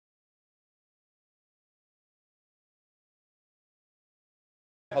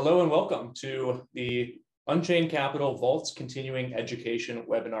Hello and welcome to the Unchained Capital Vault's Continuing Education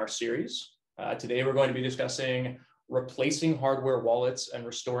webinar series. Today we're going to be discussing replacing hardware wallets and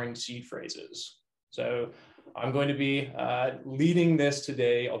restoring seed phrases. So I'm going to be leading this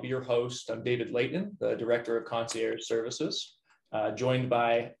today. I'll be your host. I'm David Layton, the Director of Concierge Services, joined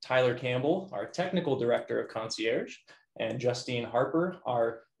by Tyler Campbell, our Technical Director of Concierge, and Justine Harper,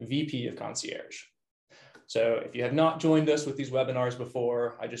 our VP of Concierge. So if you have not joined us with these webinars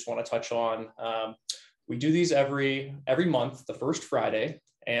before, I just want to touch on, we do these every month, the first Friday,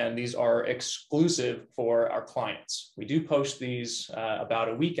 and these are exclusive for our clients. We do post these about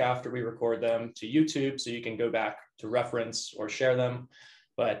a week after we record them to YouTube, so you can go back to reference or share them.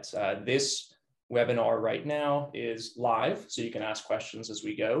 But this webinar right now is live, so you can ask questions as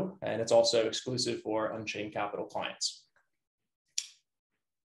we go, and it's also exclusive for Unchained Capital clients.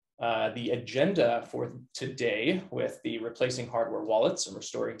 The agenda for today with the replacing hardware wallets and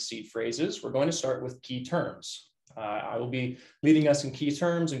restoring seed phrases, we're going to start with key terms. I will be leading us in key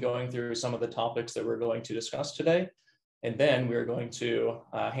terms and going through some of the topics that we're going to discuss today. And then we're going to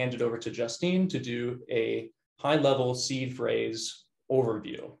hand it over to Justine to do a high-level seed phrase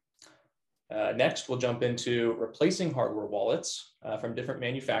overview. Next, we'll jump into replacing hardware wallets from different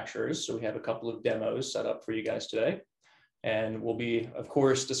manufacturers. So we have a couple of demos set up for you guys today. And we'll be, of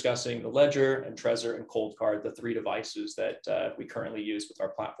course, discussing the Ledger and Trezor and Coldcard, the three devices that we currently use with our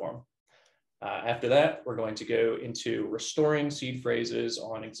platform. After that, we're going to go into restoring seed phrases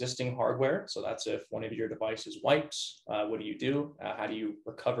on existing hardware. So that's if one of your devices wipes, what do you do? How do you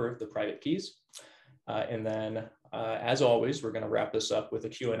recover the private keys? And then, as always, we're going to wrap this up with a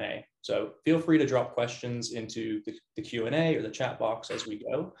Q&A. So feel free to drop questions into the Q&A or the chat box as we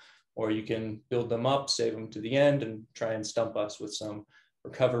go. Or you can build them up, save them to the end, and try and stump us with some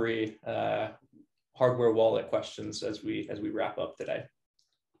recovery hardware wallet questions as we wrap up today.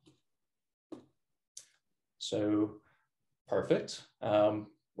 So perfect.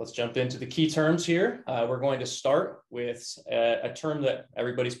 Let's jump into the key terms here. We're going to start with a term that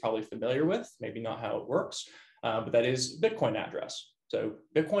everybody's probably familiar with, maybe not how it works, but that is Bitcoin address. So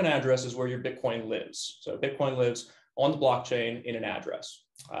Bitcoin address is where your Bitcoin lives. So Bitcoin lives on the blockchain in an address.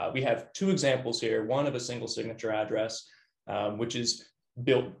 We have two examples here, one of a single signature address, which is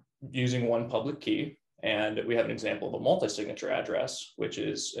built using one public key. And we have an example of a multi-signature address, which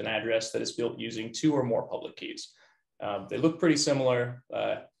is an address that is built using two or more public keys. They look pretty similar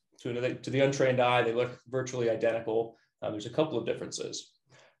to the untrained eye. They look virtually identical. There's a couple of differences.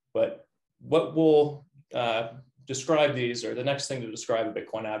 But what will describe these, or the next thing to describe a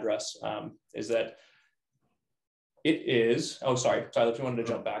Bitcoin address, is that it is, oh, sorry, Tyler, if you wanted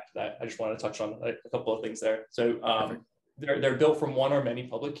to jump back to that, I just wanted to touch on a couple of things there. So they're built from one or many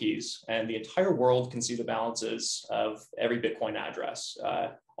public keys, and the entire world can see the balances of every Bitcoin address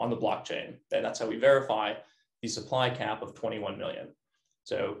on the blockchain. And that's how we verify the supply cap of 21 million.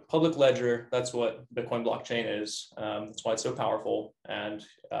 So public ledger, that's what Bitcoin blockchain is. That's why it's so powerful. And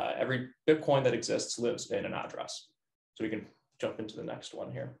every Bitcoin that exists lives in an address. So we can jump into the next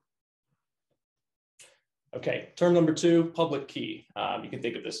one here. Okay, term number two, public key. You can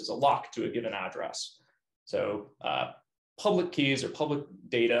think of this as a lock to a given address. So public keys or public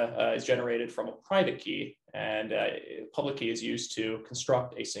data is generated from a private key, and public key is used to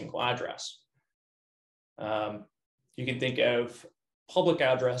construct a single address. You can think of public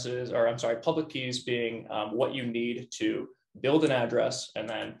addresses, or I'm sorry, public keys being what you need to build an address, and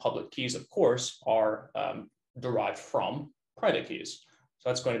then public keys, of course, are derived from private keys. So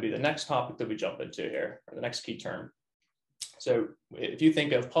that's going to be the next topic that we jump into here, or the next key term. So if you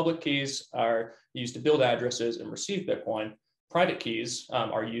think of public keys are used to build addresses and receive Bitcoin, private keys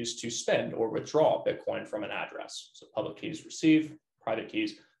are used to spend or withdraw Bitcoin from an address. So public keys receive, private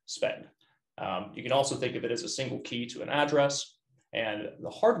keys spend. You can also think of it as a single key to an address, and the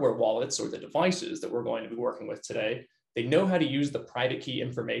hardware wallets or the devices that we're going to be working with today, they know how to use the private key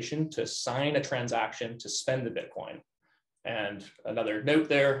information to sign a transaction to spend the Bitcoin. And another note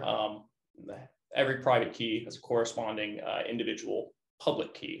there, every private key has a corresponding individual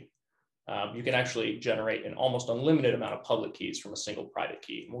public key. You can actually generate an almost unlimited amount of public keys from a single private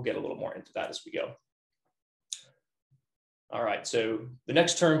key. We'll get a little more into that as we go. All right, so the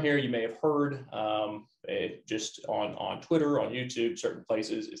next term here you may have heard just on Twitter, on YouTube, certain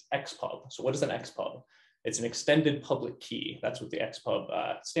places, is XPub. So what is an XPub? It's an extended public key. That's what the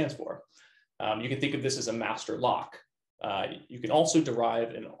XPub stands for. You can think of this as a master lock. You can also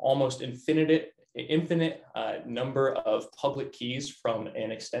derive an almost infinite number of public keys from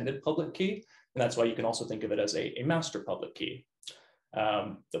an extended public key. And that's why you can also think of it as a master public key.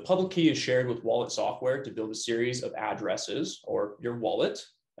 The public key is shared with wallet software to build a series of addresses, or your wallet,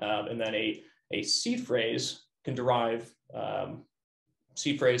 And then a seed phrase can derive,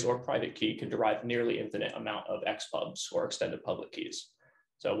 seed phrase or private key can derive nearly infinite amount of XPubs or extended public keys.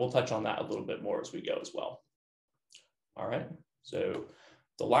 So we'll touch on that a little bit more as we go as well. All right, so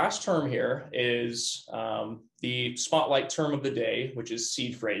the last term here is the spotlight term of the day, which is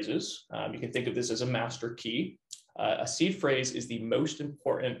seed phrases. You can think of this as a master key. A seed phrase is the most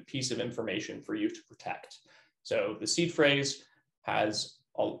important piece of information for you to protect. So the seed phrase has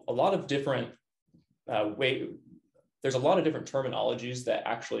a lot of different there's a lot of different terminologies that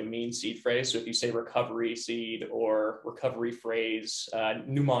actually mean seed phrase. So if you say recovery seed or recovery phrase,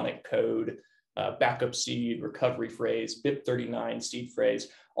 mnemonic code, backup seed, recovery phrase, BIP39 seed phrase,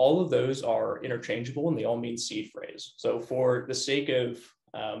 all of those are interchangeable and they all mean seed phrase. So for the sake of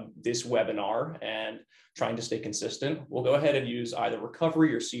this webinar and trying to stay consistent, we'll go ahead and use either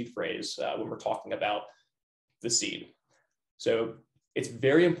recovery or seed phrase when we're talking about the seed. So it's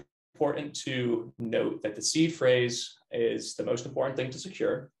very important to note that the seed phrase is the most important thing to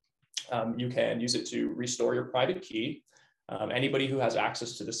secure. You can use it to restore your private key. Anybody who has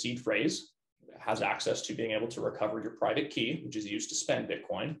access to the seed phrase has access to being able to recover your private key, which is used to spend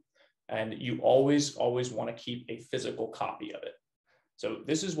Bitcoin. And you always want to keep a physical copy of it. So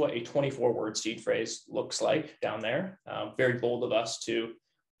this is what a 24-word seed phrase looks like down there. Very bold of us to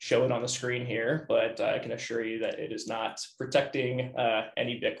show it on the screen here, but I can assure you that it is not protecting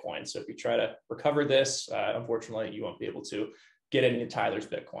any Bitcoin. So if you try to recover this, unfortunately, you won't be able to get any of Tyler's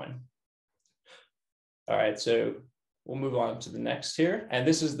Bitcoin. All right, so we'll move on to the next here. And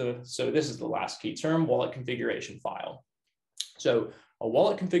this is the last key term, wallet configuration file. So a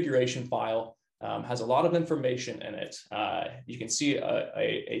wallet configuration file has a lot of information in it. You can see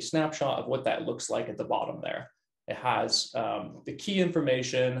a snapshot of what that looks like at the bottom there. It has the key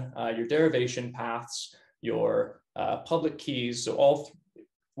information, your derivation paths, your public keys. So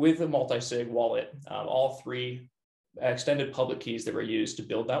with a multi-sig wallet, all three extended public keys that were used to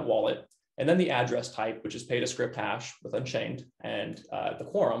build that wallet, and then the address type, which is pay to script hash with Unchained, and the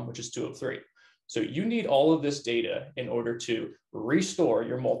quorum, which is 2 of 3. So you need all of this data in order to restore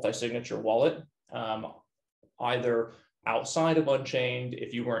your multi-signature wallet, either outside of Unchained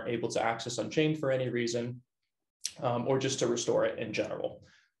if you weren't able to access Unchained for any reason, or just to restore it in general.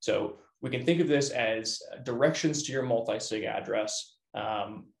 So we can think of this as directions to your multi-sig address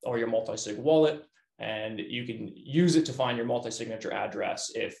or your multi-sig wallet, and you can use it to find your multi-signature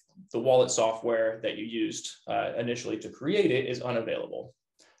address if the wallet software that you used initially to create it is unavailable.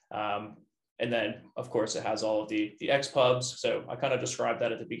 And then, of course, it has all of the XPubs. So I kind of described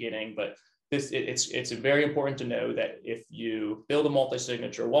that at the beginning, but it's very important to know that if you build a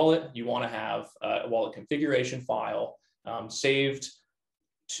multi-signature wallet, you want to have a wallet configuration file saved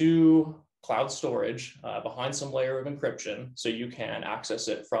to cloud storage behind some layer of encryption so you can access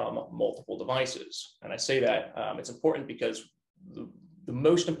it from multiple devices. And I say that it's important because the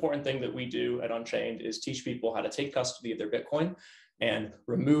most important thing that we do at Unchained is teach people how to take custody of their Bitcoin and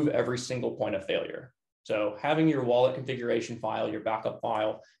remove every single point of failure. So having your wallet configuration file, your backup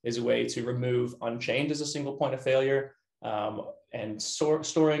file, is a way to remove Unchained as a single point of failure, and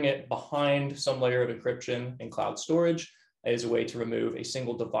storing it behind some layer of encryption in cloud storage is a way to remove a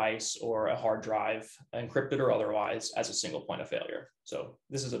single device or a hard drive, encrypted or otherwise, as a single point of failure. So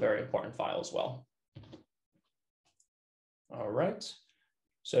this is a very important file as well. All right.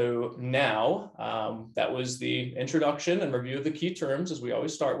 So now that was the introduction and review of the key terms, as we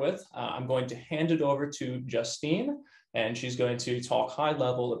always start with. I'm going to hand it over to Justine, and she's going to talk high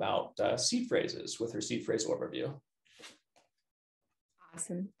level about seed phrases with her seed phrase overview.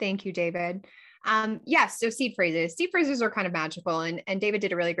 Awesome. Thank you, David. Yes, so seed phrases. Seed phrases are kind of magical, and David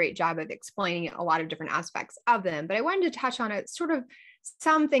did a really great job of explaining a lot of different aspects of them, but I wanted to touch on it sort of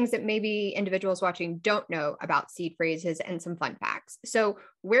some things that maybe individuals watching don't know about seed phrases and some fun facts. So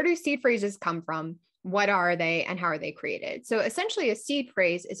where do seed phrases come from? What are they and how are they created? So essentially a seed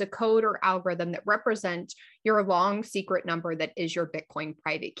phrase is a code or algorithm that represents your long secret number that is your Bitcoin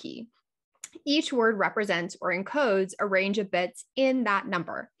private key. Each word represents or encodes a range of bits in that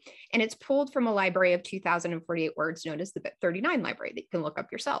number, and it's pulled from a library of 2,048 words known as the BIP39 library that you can look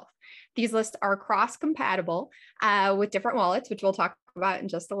up yourself. These lists are cross-compatible with different wallets, which we'll talk about in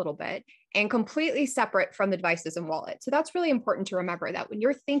just a little bit, and completely separate from the devices and wallet. So that's really important to remember, that when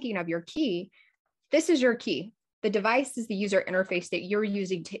you're thinking of your key, this is your key. The device is the user interface that you're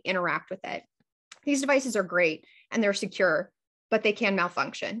using to interact with it. These devices are great and they're secure, but they can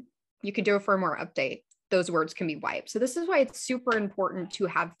malfunction. You can do a firmware update, those words can be wiped. So this is why it's super important to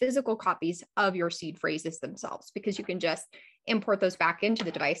have physical copies of your seed phrases themselves, because you can just import those back into the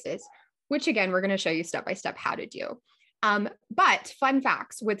devices, which again, we're going to show you step by step how to do. But fun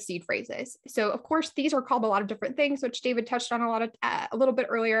facts with seed phrases. So of course, these are called a lot of different things, which David touched on a little bit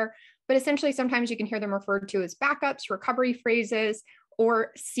earlier, but essentially sometimes you can hear them referred to as backups, recovery phrases,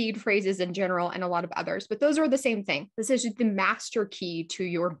 or seed phrases in general, and a lot of others, but those are the same thing. This is the master key to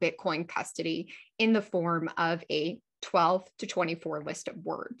your Bitcoin custody in the form of a 12 to 24 list of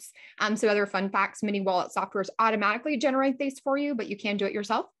words. So other fun facts, many wallet softwares automatically generate these for you, but you can do it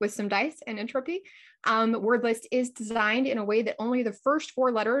yourself with some dice and entropy. Word list is designed in a way that only the first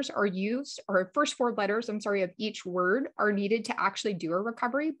four letters are used, or first four letters, I'm sorry, of each word are needed to actually do a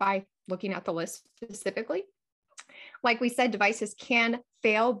recovery by looking at the list specifically. Like we said, devices can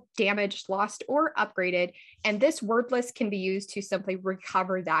fail, damaged, lost, or upgraded, and this word list can be used to simply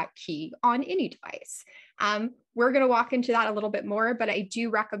recover that key on any device. We're going to walk into that a little bit more, but I do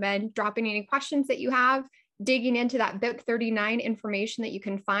recommend dropping any questions that you have, digging into that BIP39 information that you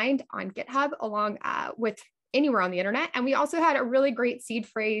can find on GitHub along with anywhere on the internet. And we also had a really great seed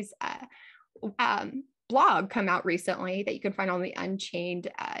phrase blog come out recently that you can find on the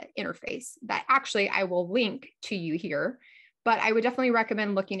Unchained interface that actually I will link to you here, but I would definitely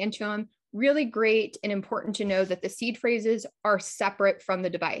recommend looking into them. Really great and important to know that the seed phrases are separate from the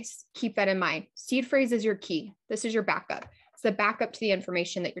device. Keep that in mind. Seed phrase is your key. This is your backup. It's the backup to the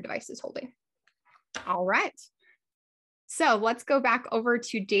information that your device is holding. All right. So let's go back over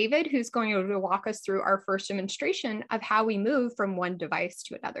to David, who's going to walk us through our first demonstration of how we move from one device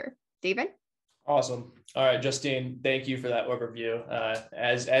to another. David? Awesome. All right, Justine, thank you for that overview.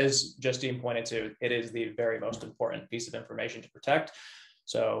 As Justine pointed to, it is the very most important piece of information to protect.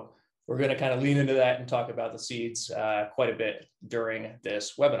 So we're going to kind of lean into that and talk about the seeds quite a bit during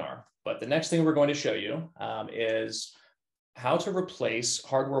this webinar. But the next thing we're going to show you is how to replace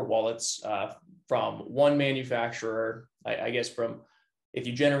hardware wallets from one manufacturer, I guess from if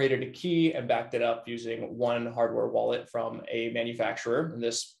you generated a key and backed it up using one hardware wallet from a manufacturer, in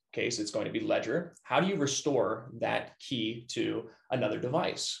this case, it's going to be Ledger. How do you restore that key to another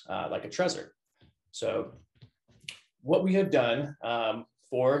device like a Trezor? So what we have done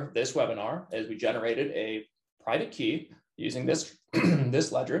for this webinar is we generated a private key using this,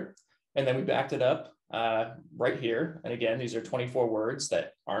 this ledger, and then we backed it up right here. And again, these are 24 words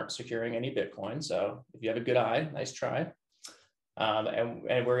that aren't securing any Bitcoin. So if you have a good eye, nice try.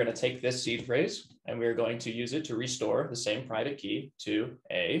 And we're going to take this seed phrase and we're going to use it to restore the same private key to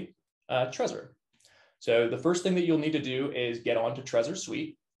a Trezor. So the first thing that you'll need to do is get onto Trezor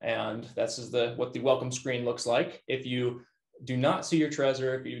Suite. And this is what the welcome screen looks like. If you do not see your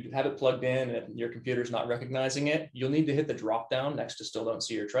Trezor, if you have it plugged in and your computer's not recognizing it, you'll need to hit the drop down next to still don't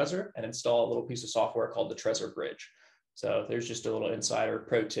see your Trezor and install a little piece of software called the Trezor Bridge. So there's just a little insider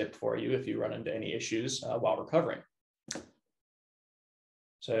pro tip for you if you run into any issues while recovering.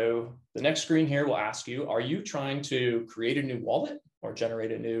 So the next screen here will ask you, are you trying to create a new wallet or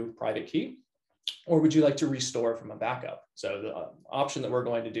generate a new private key? Or would you like to restore from a backup? So the option that we're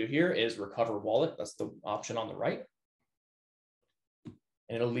going to do here is recover wallet. That's the option on the right.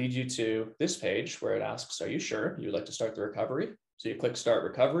 And it'll lead you to this page where it asks, are you sure you would like to start the recovery? So you click start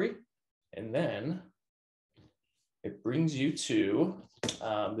recovery, and then it brings you to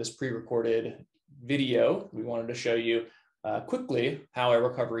this pre-recorded video. We wanted to show you quickly how a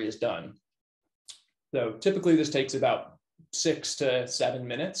recovery is done. So typically this takes about 6 to 7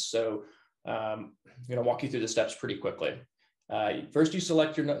 minutes. So I'm going to walk you through the steps pretty quickly. First, you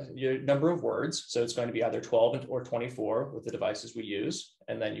select your number of words. So it's going to be either 12 or 24 with the devices we use.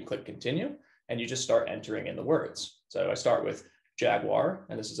 And then you click continue and you just start entering in the words. So I start with Jaguar,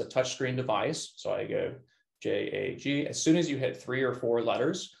 and this is a touchscreen device. So I go JAG. As soon as you hit 3 or 4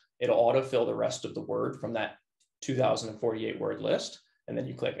 letters, it'll autofill the rest of the word from that 2048 word list. And then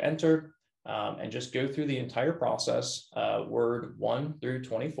you click enter and just go through the entire process, word 1 through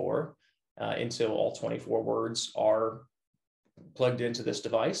 24, until all 24 words are plugged into this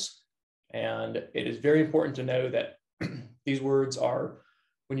device. And it is very important to know that these words are,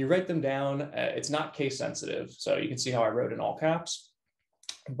 when you write them down, it's not case sensitive. So you can see how I wrote in all caps,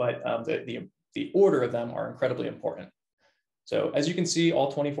 but the order of them are incredibly important. So as you can see,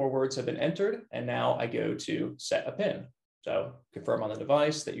 all 24 words have been entered, and now I go to set a PIN. So confirm on the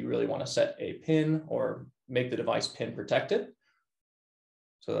device that you really want to set a PIN or make the device PIN protected.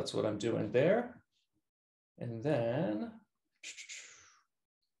 So that's what I'm doing there. And then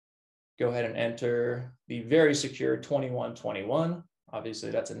go ahead and enter the very secure 2121.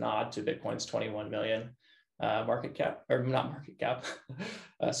 Obviously, that's a nod to Bitcoin's 21 million market cap, or not market cap,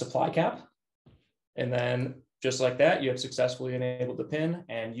 supply cap. And then just like that, you have successfully enabled the PIN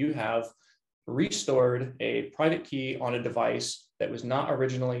and you have restored a private key on a device that was not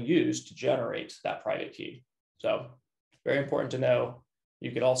originally used to generate that private key. So very important to know,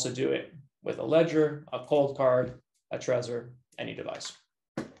 you could also do it with a ledger, a Coldcard, a Trezor, any device.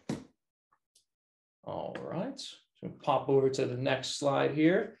 All right, so pop over to the next slide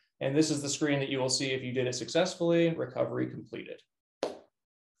here. And this is the screen that you will see if you did it successfully, recovery completed.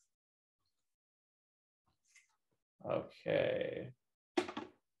 Okay.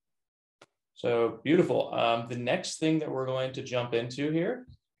 So beautiful. The next thing that we're going to jump into here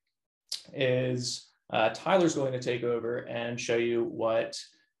is Tyler's going to take over and show you what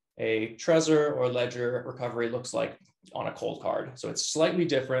a Trezor or ledger recovery looks like on a Coldcard. So it's slightly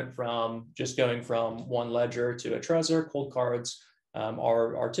different from just going from one ledger to a Trezor. Coldcards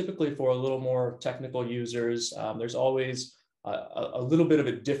are typically for a little more technical users. There's always a little bit of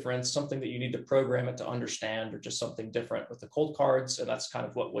a difference, something that you need to program it to understand, or just something different with the Coldcards, and that's kind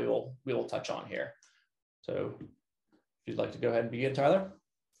of what we will touch on here. So if you'd like to go ahead and begin, Tyler.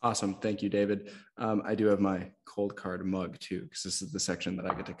 Awesome. Thank you, David. I do have my Coldcard mug too, because this is the section that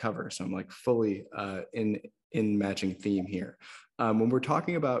I get to cover. So I'm like fully in matching theme here. When we're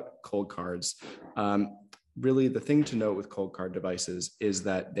talking about Coldcards, really the thing to note with Coldcard devices is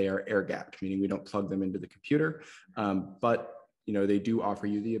that they are air gapped, meaning we don't plug them into the computer, but they do offer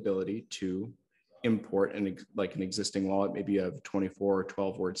you the ability to import an existing wallet. Maybe you have 24 or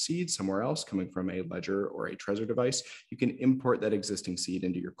 12 word seed somewhere else coming from a ledger or a Trezor device. You can import that existing seed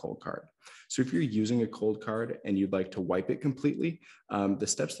into your Coldcard. So if you're using a Coldcard and you'd like to wipe it completely, the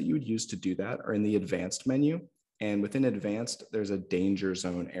steps that you would use to do that are in the advanced menu. And within advanced, there's a danger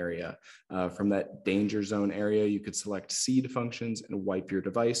zone area. From that danger zone area, you could select seed functions and wipe your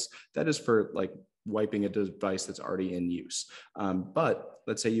device. That is for wiping a device that's already in use. But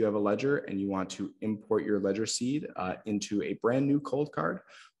let's say you have a ledger and you want to import your ledger seed into a brand new Coldcard.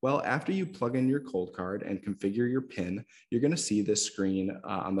 Well, after you plug in your Coldcard and configure your PIN, you're going to see this screen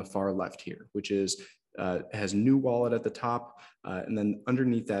on the far left here, which is has new wallet at the top, and then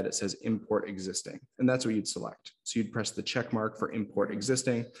underneath that it says import existing, and that's what you'd select. So you'd press the check mark for import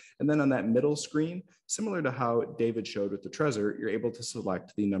existing, and then on that middle screen, similar to how David showed with the Trezor, you're able to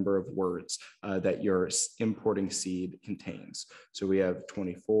select the number of words that your importing seed contains. So we have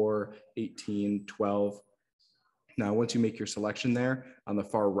 24, 18, 12. Now, once you make your selection there, on the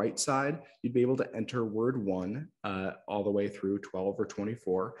far right side, you'd be able to enter word 1 all the way through 12 or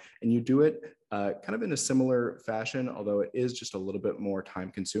 24, and you do it kind of in a similar fashion, although it is just a little bit more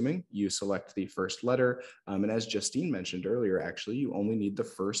time consuming. You select the first letter, and as Justine mentioned earlier, actually, you only need the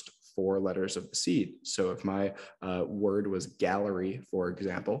first 4 letters of the seed. So if my word was gallery, for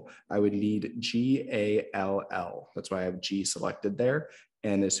example, I would need G-A-L-L. That's why I have G selected there.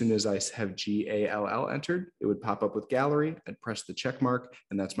 And as soon as I have G-A-L-L entered, it would pop up with gallery. I'd press the check mark,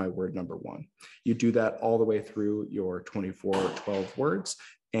 and that's my word number 1. You do that all the way through your 24 or 12 words,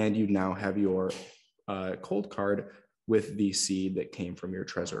 and you now have your Coldcard with the seed that came from your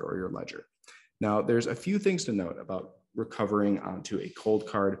Trezor or your ledger. Now, there's a few things to note about recovering onto a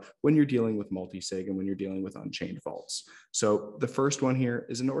Coldcard when you're dealing with multi-sig and when you're dealing with Unchained vaults. So the first one here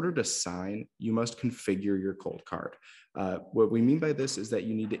is, in order to sign, you must configure your Coldcard. What we mean by this is that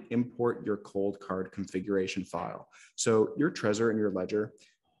you need to import your Coldcard configuration file. So your Trezor and your ledger,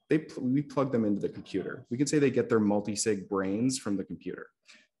 we plug them into the computer. We can say they get their multi-sig brains from the computer.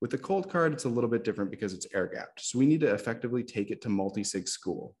 With the Coldcard, it's a little bit different because it's air gapped. So we need to effectively take it to multi-sig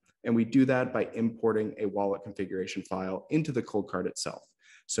school. And we do that by importing a wallet configuration file into the Coldcard itself.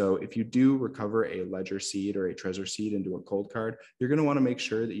 So if you do recover a ledger seed or a Trezor seed into a Coldcard, you're going to want to make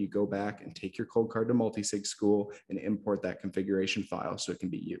sure that you go back and take your Coldcard to multi-sig school and import that configuration file so it can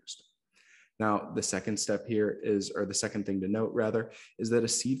be used. Now, the second step here is, or the second thing to note rather, is that a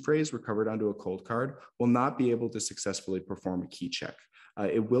seed phrase recovered onto a Coldcard will not be able to successfully perform a key check.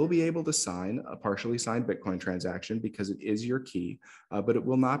 It will be able to sign a partially signed Bitcoin transaction because it is your key, but it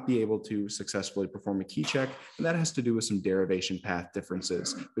will not be able to successfully perform a key check. And that has to do with some derivation path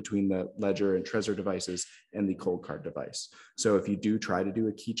differences between the Ledger and Trezor devices and the Coldcard device. So if you do try to do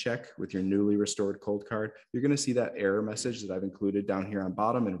a key check with your newly restored Coldcard, you're going to see that error message that I've included down here on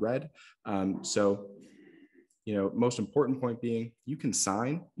bottom in red. Most important point being, you can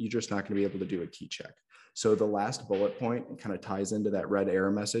sign, you're just not going to be able to do a key check. So the last bullet point kind of ties into that red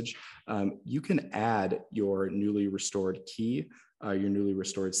error message. You can add your newly restored key, your newly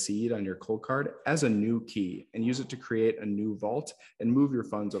restored seed on your Coldcard as a new key and use it to create a new vault and move your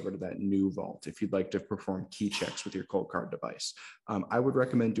funds over to that new vault if you'd like to perform key checks with your Coldcard device. I would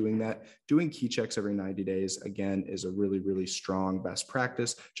recommend doing that. Doing key checks every 90 days, again, is a really, really strong best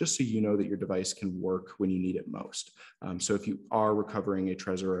practice, just so you know that your device can work when you need it most. So if you are recovering a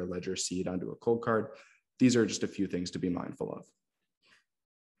Trezor or a Ledger seed onto a Coldcard, these are just a few things to be mindful of.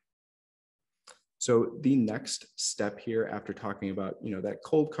 So the next step here, after talking about, that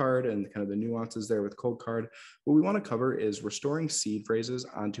Coldcard and kind of the nuances there with Coldcard, what we want to cover is restoring seed phrases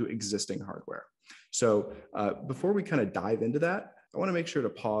onto existing hardware. So before we kind of dive into that, I want to make sure to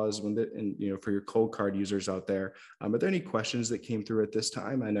pause for your Coldcard users out there. Are there any questions that came through at this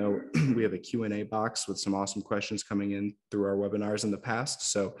time? I know we have a Q&A box with some awesome questions coming in through our webinars in the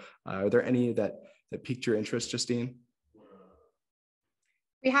past. So are there any that piqued your interest, Justine?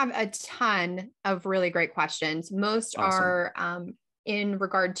 We have a ton of really great questions. Most Awesome. are in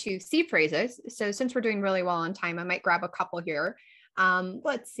regard to seed phrases. So since we're doing really well on time, I might grab a couple here.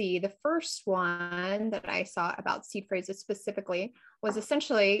 Let's see. The first one that I saw about seed phrases specifically was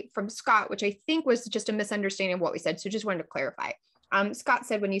essentially from Scott, which I think was just a misunderstanding of what we said. So just wanted to clarify. Scott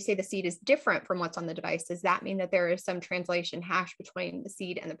said, when you say the seed is different from what's on the device, does that mean that there is some translation hash between the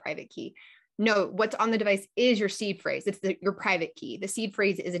seed and the private key? No, what's on the device is your seed phrase. It's your private key. The seed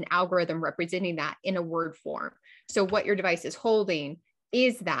phrase is an algorithm representing that in a word form. So what your device is holding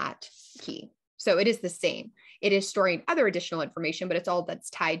is that key. So it is the same. It is storing other additional information, but it's all that's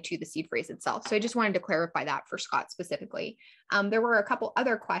tied to the seed phrase itself. So I just wanted to clarify that for Scott specifically. There were a couple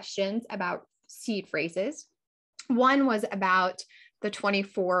other questions about seed phrases. One was about the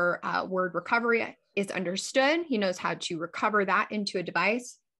 24 word recovery is understood. He knows how to recover that into a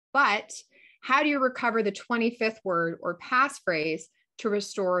device, but how do you recover the 25th word or passphrase to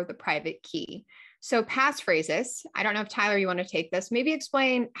restore the private key? So passphrases, I don't know if Tyler, you want to take this, maybe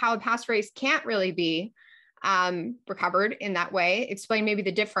explain how a passphrase can't really be recovered in that way. Explain maybe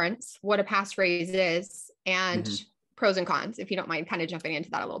the difference, what a passphrase is, and pros and cons, if you don't mind kind of jumping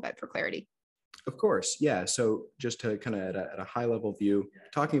into that a little bit for clarity. Of course, yeah. So just to kind of at a high level view,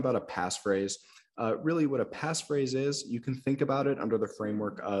 talking about a passphrase, really what a passphrase is, you can think about it under the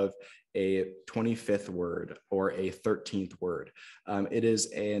framework of a 25th word or a 13th word. It is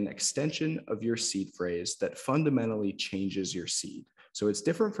an extension of your seed phrase that fundamentally changes your seed. So it's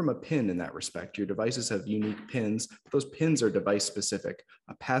different from a pin in that respect. Your devices have unique pins, but those pins are device specific.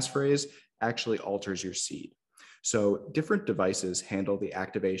 A passphrase actually alters your seed. So different devices handle the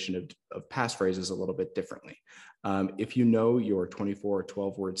activation of passphrases a little bit differently. If you know your 24 or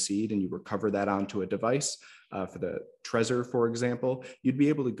 12 word seed and you recover that onto a device, for the Trezor, for example, you'd be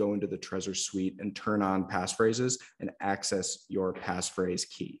able to go into the Trezor suite and turn on passphrases and access your passphrase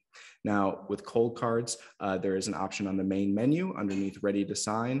key. Now, with Coldcards, there is an option on the main menu underneath Ready to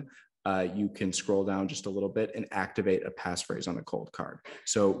Sign. You can scroll down just a little bit and activate a passphrase on a Coldcard.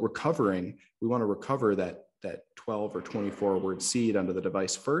 So we want to recover that 12 or 24 word seed onto the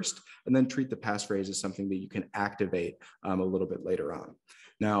device first, and then treat the passphrase as something that you can activate a little bit later on.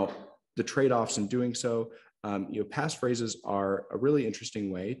 Now, the trade-offs in doing so, passphrases are a really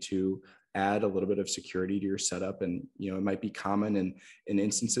interesting way to add a little bit of security to your setup. And, it might be common in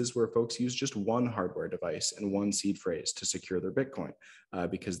instances where folks use just one hardware device and one seed phrase to secure their Bitcoin,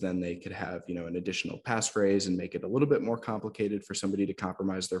 because then they could have, an additional passphrase and make it a little bit more complicated for somebody to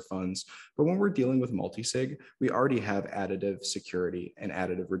compromise their funds. But when we're dealing with multi-sig, we already have additive security and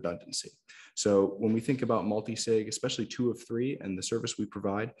additive redundancy. So when we think about multi-sig, especially 2 of 3 and the service we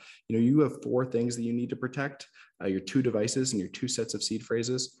provide, you have 4 things that you need to protect, your 2 devices and your 2 sets of seed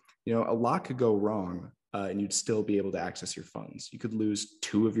phrases. A lot could go wrong and you'd still be able to access your funds. You could lose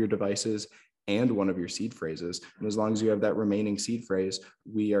 2 of your devices and 1 of your seed phrases. And as long as you have that remaining seed phrase,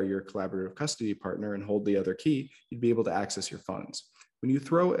 we are your collaborative custody partner and hold the other key, you'd be able to access your funds. When you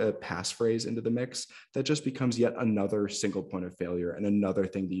throw a passphrase into the mix, that just becomes yet another single point of failure and another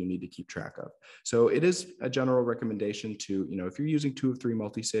thing that you need to keep track of. So it is a general recommendation to, if you're using 2 of 3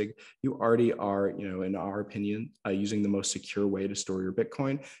 multi-sig, you already are, in our opinion, using the most secure way to store your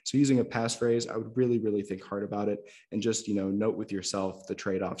Bitcoin. So using a passphrase, I would really, really think hard about it and just, note with yourself the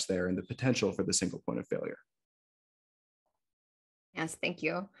trade-offs there and the potential for the single point of failure. Yes, thank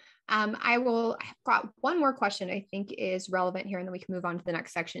you. I've got one more question I think is relevant here, and then we can move on to the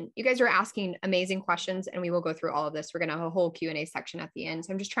next section. You guys are asking amazing questions, and we will go through all of this. We're going to have a whole Q&A section at the end.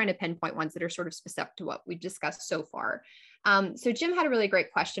 So I'm just trying to pinpoint ones that are sort of specific to what we've discussed so far. So Jim had a really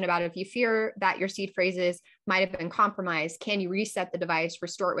great question about if you fear that your seed phrases might have been compromised, can you reset the device,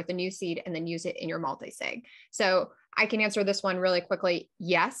 restore it with a new seed, and then use it in your multi-sig? So I can answer this one really quickly.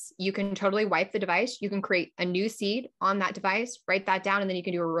 Yes, you can totally wipe the device. You can create a new seed on that device, write that down, and then you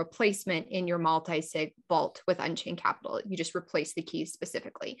can do a replacement in your multi-sig vault with Unchained Capital. You just replace the keys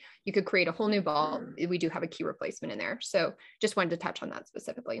specifically. You could create a whole new vault. We do have a key replacement in there. So just wanted to touch on that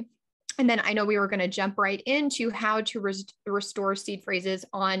specifically. And then I know we were going to jump right into how to restore seed phrases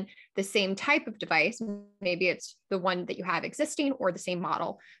on the same type of device. Maybe it's the one that you have existing or the same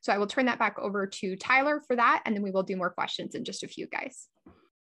model. So I will turn that back over to Tyler for that, and then we will do more questions in just a few, guys.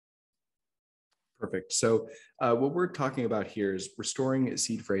 Perfect. So what we're talking about here is restoring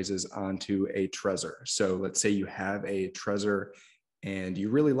seed phrases onto a Trezor. So let's say you have a Trezor and you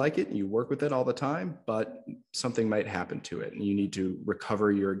really like it, and you work with it all the time, but something might happen to it and you need to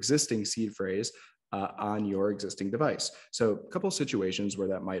recover your existing seed phrase on your existing device. So a couple of situations where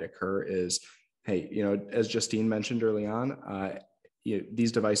that might occur is, hey, as Justine mentioned early on,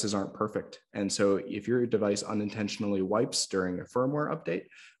 these devices aren't perfect. And so if your device unintentionally wipes during a firmware update,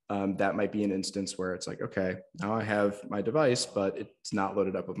 that might be an instance where it's like, okay, now I have my device, but it's not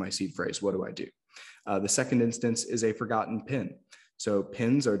loaded up with my seed phrase. What do I do? The second instance is a forgotten PIN. So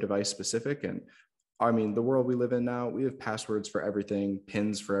PINs are device specific. And I mean, the world we live in now, we have passwords for everything,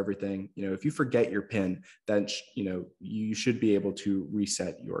 PINs for everything. If you forget your PIN, then, you should be able to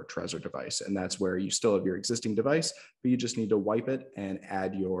reset your Trezor device. And that's where you still have your existing device, but you just need to wipe it and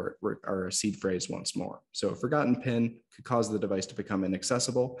add your seed phrase once more. So a forgotten PIN could cause the device to become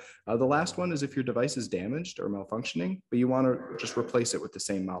inaccessible. The last one is if your device is damaged or malfunctioning, but you want to just replace it with the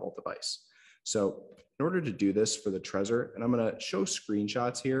same model device. So in order to do this for the Trezor, and I'm going to show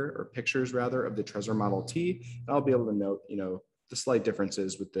screenshots here, or pictures rather, of the Trezor Model T, and I'll be able to note, the slight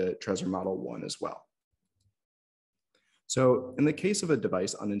differences with the Trezor Model 1 as well. So in the case of a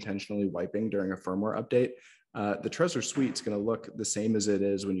device unintentionally wiping during a firmware update, the Trezor suite is going to look the same as it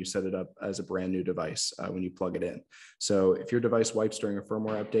is when you set it up as a brand new device when you plug it in. So if your device wipes during a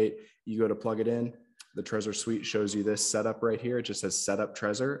firmware update, you go to plug it in. The Trezor suite shows you this setup right here. It just says setup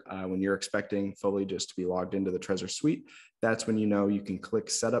Trezor. When you're expecting fully just to be logged into the Trezor suite, that's when you can click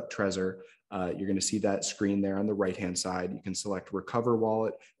setup Trezor. You're going to see that screen there on the right-hand side. You can select recover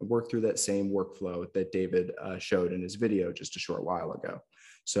wallet and work through that same workflow that David showed in his video just a short while ago.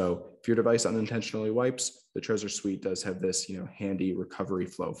 So if your device unintentionally wipes, the Trezor suite does have this handy recovery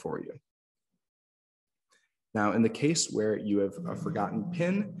flow for you. Now, in the case where you have a forgotten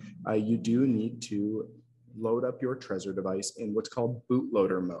PIN, you do need to load up your Trezor device in what's called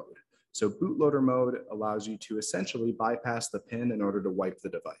bootloader mode. So bootloader mode allows you to essentially bypass the PIN in order to wipe the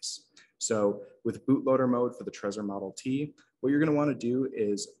device. So with bootloader mode for the Trezor Model T, what you're going to want to do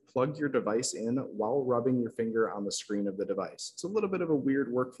is plug your device in while rubbing your finger on the screen of the device. It's a little bit of a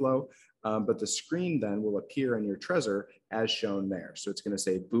weird workflow, but the screen then will appear in your Trezor as shown there. So it's going to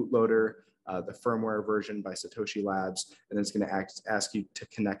say bootloader, the firmware version by Satoshi Labs, and then it's going to ask you to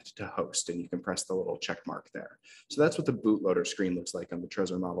connect to host, and you can press the little check mark there. So that's what the bootloader screen looks like on the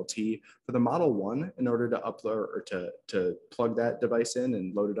Trezor Model T. For the Model 1, in order to upload or to plug that device in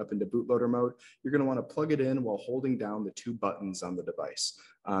and load it up into bootloader mode, you're going to want to plug it in while holding down the two buttons on the device.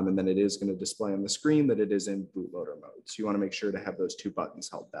 And then it is going to display on the screen that it is in bootloader mode. So you want to make sure to have those two buttons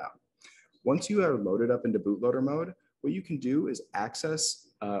held down. Once you are loaded up into bootloader mode, what you can do is access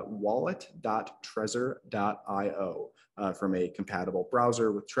wallet.trezor.io from a compatible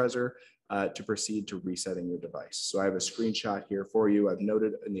browser with Trezor to proceed to resetting your device. So I have a screenshot here for you. I've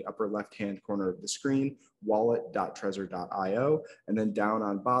noted in the upper left-hand corner of the screen, wallet.trezor.io, and then down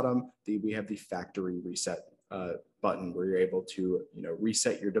on bottom, we have the factory reset button where you're able to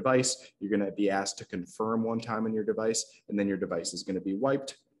reset your device. You're going to be asked to confirm one time on your device, and then your device is going to be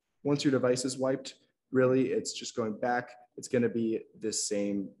wiped. Once your device is wiped, really, it's just going back. It's going to be the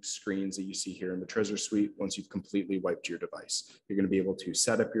same screens that you see here in the Trezor suite once you've completely wiped your device. You're going to be able to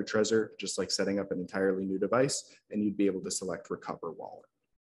set up your Trezor just like setting up an entirely new device, and you'd be able to select recover wallet.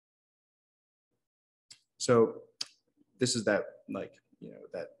 So this is that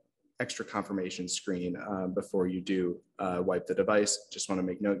that extra confirmation screen before you do wipe the device. Just want to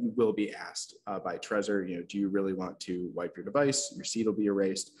make note, you will be asked by Trezor, do you really want to wipe your device? Your seed will be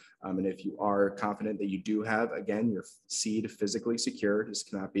erased. And if you are confident that you do have, again, your seed physically secure, this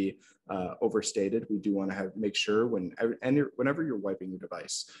cannot be overstated. We do want to make sure whenever you're wiping your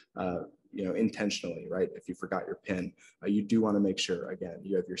device, intentionally, right? If you forgot your PIN, you do want to make sure, again,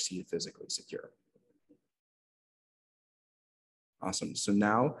 you have your seed physically secure. Awesome. So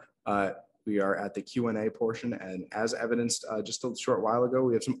now we are at the Q&A portion, and as evidenced just a short while ago,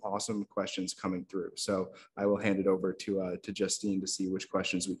 we have some awesome questions coming through. So I will hand it over to Justine to see which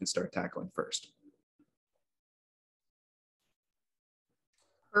questions we can start tackling first.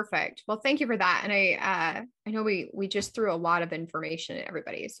 Perfect. Well, thank you for that. And I know we just threw a lot of information at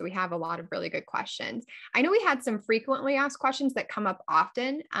everybody, so we have a lot of really good questions. I know we had some frequently asked questions that come up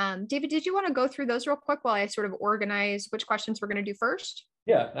often. David, did you want to go through those real quick while I sort of organize which questions we're going to do first?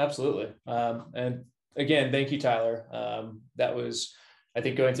 Yeah, absolutely. And again, thank you, Tyler. That was, I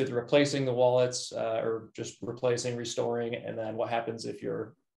think, going through the replacing the wallets or just replacing, restoring, and then what happens if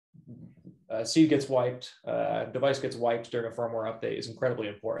your seed gets wiped, device gets wiped during a firmware update is incredibly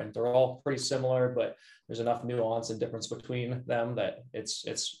important. They're all pretty similar, but there's enough nuance and difference between them that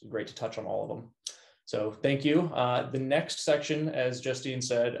it's great to touch on all of them. So thank you. The next section, as Justine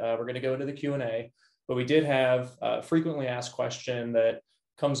said, we're going to go into the Q&A, but we did have a frequently asked question that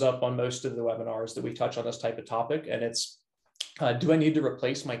comes up on most of the webinars that we touch on this type of topic. And it's, do I need to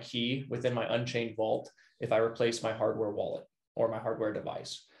replace my key within my Unchained vault if I replace my hardware wallet or my hardware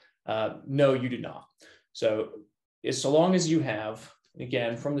device? No, you do not. So long as you have,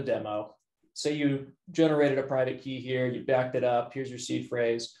 again, from the demo, say you generated a private key here, you backed it up, here's your seed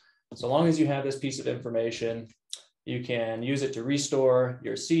phrase. So long as you have this piece of information, you can use it to restore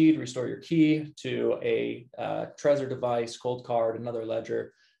your seed, restore your key to a Trezor device, Coldcard, another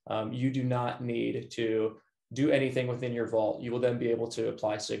ledger. You do not need to do anything within your vault. You will then be able to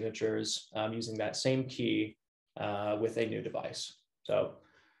apply signatures using that same key with a new device. So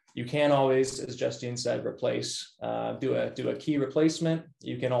you can always, as Justine said, replace, do a key replacement.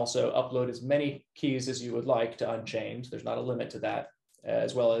 You can also upload as many keys as you would like to Unchained. There's not a limit to that,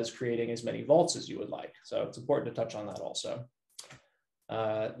 as well as creating as many vaults as you would like. So it's important to touch on that also.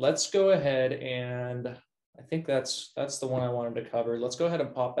 Let's go ahead and I think that's the one I wanted to cover. Let's go ahead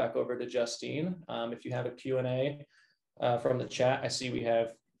and pop back over to Justine. If you have a Q&A from the chat, I see we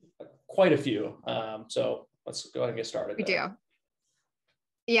have quite a few. So let's go ahead and get started. We do.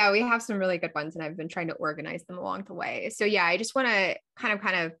 Yeah, we have some really good ones and I've been trying to organize them along the way. So yeah, I just want to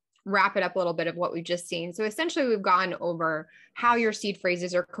kind of wrap it up a little bit of what we've just seen. So essentially we've gone over how your seed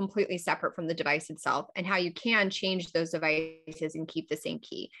phrases are completely separate from the device itself and how you can change those devices and keep the same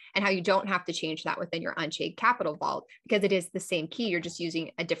key, and how you don't have to change that within your Unchained Capital vault because it is the same key. You're just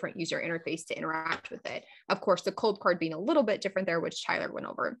using a different user interface to interact with it. Of course, the Coldcard being a little bit different there, which Tyler went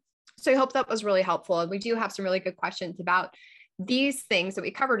over. So I hope that was really helpful. And we do have some really good questions about these things that we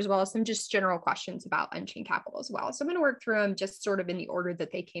covered, as well as some just general questions about Unchained Capital as well. So I'm going to work through them just sort of in the order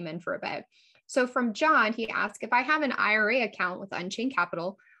that they came in for a bit. So from John, he asked, if I have an IRA account with Unchained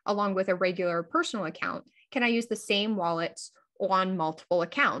Capital, along with a regular personal account, can I use the same wallets on multiple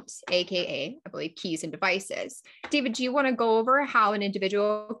accounts, AKA, I believe, keys and devices? David, do you want to go over how an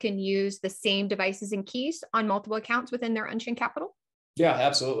individual can use the same devices and keys on multiple accounts within their Unchained Capital? Yeah,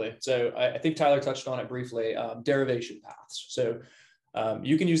 absolutely. So I think Tyler touched on it briefly, derivation paths. So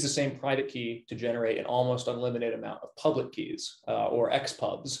you can use the same private key to generate an almost unlimited amount of public keys or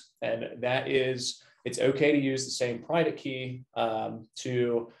XPubs. And that is, it's okay to use the same private key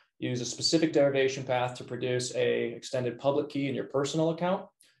to use a specific derivation path to produce a extended public key in your personal account.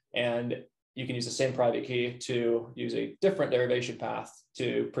 And you can use the same private key to use a different derivation path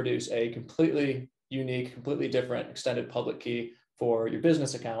to produce a completely unique, completely different extended public key for your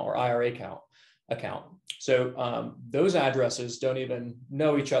business account or IRA account. So those addresses don't even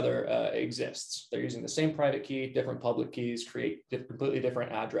know each other exists. They're using the same private key, different public keys, create completely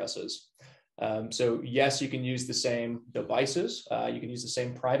different addresses. So yes, you can use the same devices. You can use the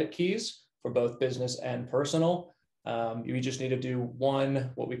same private keys for both business and personal. You just need to do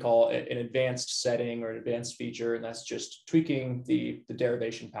one, what we call an advanced setting or an advanced feature, and that's just tweaking the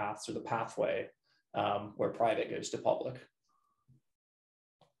derivation paths or the pathway where private goes to public.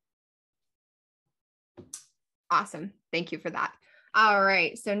 Awesome. Thank you for that. All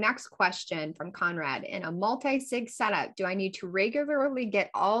right. So next question from Conrad. In a multi-sig setup, do I need to regularly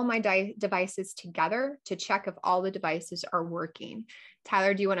get all my devices together to check if all the devices are working?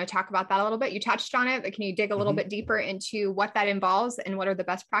 Tyler, do you want to talk about that a little bit? You touched on it, but can you dig a little bit deeper into what that involves and what are the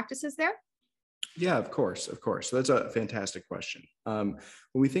best practices there? Yeah, of course. So that's a fantastic question. When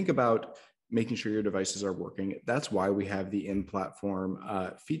we think about making sure your devices are working, that's why we have the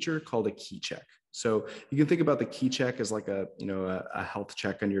in-platform feature called a key check. So you can think about the key check as like a health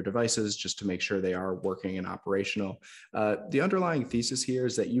check on your devices just to make sure they are working and operational. The underlying thesis here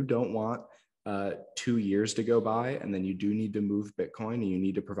is that you don't want 2 years to go by and then you do need to move Bitcoin and you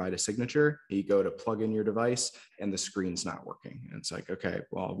need to provide a signature. You go to plug in your device and the screen's not working. And it's like, okay,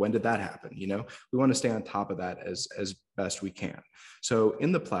 well, when did that happen? We want to stay on top of that as best we can. So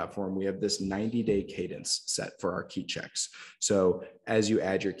in the platform, we have this 90-day cadence set for our key checks. So as you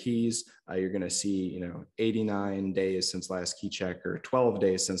add your keys, you're going to see, 89 days since last key check or 12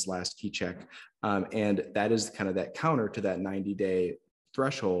 days since last key check. And that is kind of that counter to that 90-day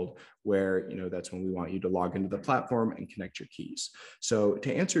threshold where that's when we want you to log into the platform and connect your keys. So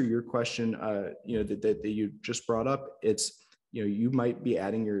to answer your question, that you just brought up, it's you might be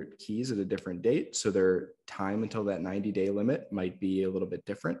adding your keys at a different date. So their time until that 90-day limit might be a little bit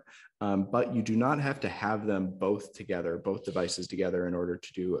different. But you do not have to have them both together, both devices together, in order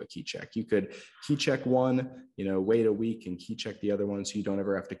to do a key check. You could key check one, wait a week and key check the other one, so you don't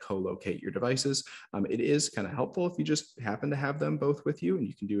ever have to co-locate your devices. It is kind of helpful if you just happen to have them both with you and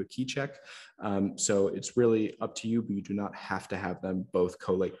you can do a key check. So it's really up to you, but you do not have to have them both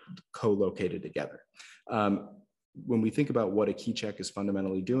co-located together. When we think about what a key check is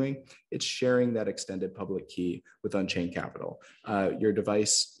fundamentally doing, it's sharing that extended public key with Unchained Capital. Your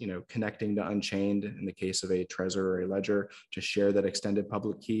device, connecting to Unchained in the case of a Trezor or a Ledger to share that extended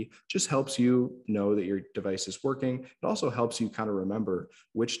public key just helps you know that your device is working. It also helps you kind of remember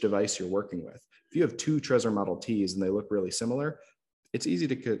which device you're working with. If you have two Trezor Model Ts and they look really similar, it's easy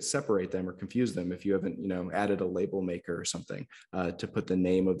to separate them or confuse them if you haven't, added a label maker or something to put the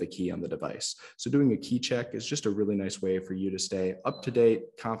name of the key on the device. So doing a key check is just a really nice way for you to stay up to date,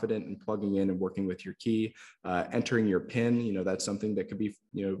 confident in plugging in and working with your key. Entering your PIN, that's something that could be,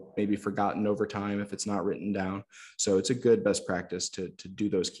 maybe forgotten over time if it's not written down. So it's a good best practice to do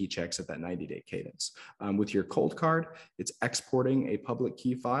those key checks at that 90-day cadence. With your Coldcard, it's exporting a public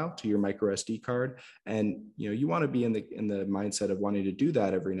key file to your micro SD card, and you want to be in the mindset of wanting to do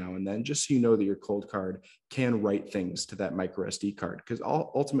that every now and then, just so you know that your Coldcard can write things to that micro SD card, because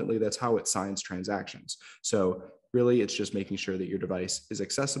ultimately that's how it signs transactions. So really, it's just making sure that your device is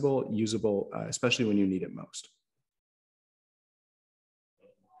accessible, usable, especially when you need it most.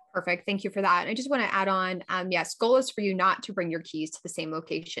 Perfect. Thank you for that. And I just want to add on, yes, goal is for you not to bring your keys to the same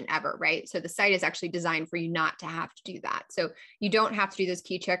location ever, right? So the site is actually designed for you not to have to do that. So you don't have to do those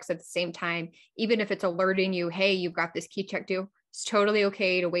key checks at the same time, even if it's alerting you, hey, you've got this key check due. It's totally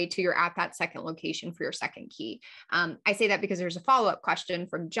okay to wait till you're at that second location for your second key. I say that because there's a follow-up question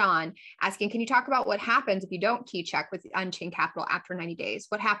from John asking, can you talk about what happens if you don't key check with Unchained Capital after 90 days?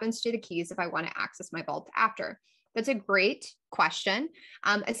 What happens to the keys if I want to access my vault after? That's a great question.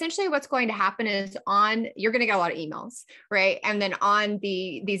 Essentially, what's going to happen is you're going to get a lot of emails, right? And then on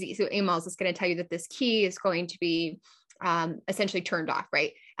these emails, it's going to tell you that this key is going to be essentially turned off,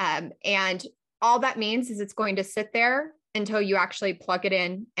 right? And all that means is it's going to sit there until you actually plug it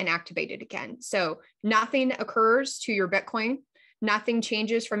in and activate it again. So nothing occurs to your Bitcoin. Nothing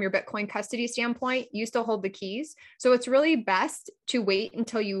changes from your Bitcoin custody standpoint. You still hold the keys. So it's really best to wait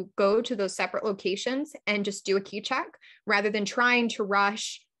until you go to those separate locations and just do a key check rather than trying to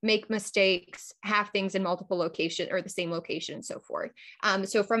rush, make mistakes, have things in multiple locations or the same location and so forth.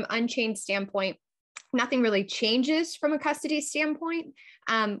 So from Unchained standpoint, nothing really changes from a custody standpoint.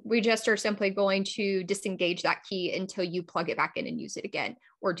 We just are simply going to disengage that key until you plug it back in and use it again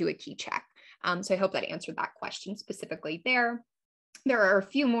or do a key check. So I hope that answered that question specifically there. There are a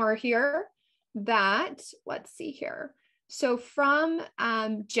few more here that, let's see here. So from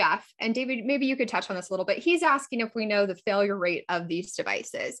Jeff, and David, maybe you could touch on this a little bit. He's asking if we know the failure rate of these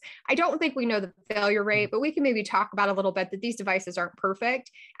devices. I don't think we know the failure rate, but we can maybe talk about a little bit that these devices aren't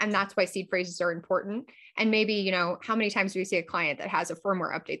perfect. And that's why seed phrases are important. And maybe, how many times do we see a client that has a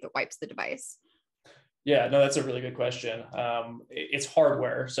firmware update that wipes the device? Yeah, no, that's a really good question. It's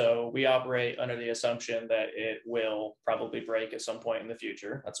hardware, so we operate under the assumption that it will probably break at some point in the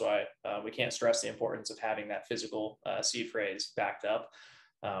future. That's why we can't stress the importance of having that physical seed phrase backed up.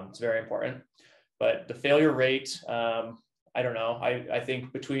 It's very important. But the failure rate, I don't know. I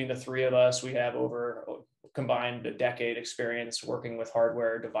think between the three of us, we have over combined a decade experience working with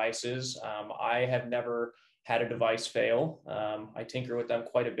hardware devices. I have never had a device fail. I tinker with them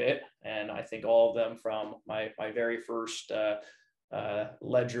quite a bit, and I think all of them from my very first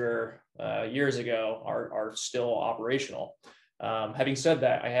Ledger years ago are still operational. Having said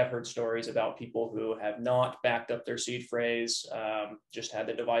that, I have heard stories about people who have not backed up their seed phrase, just had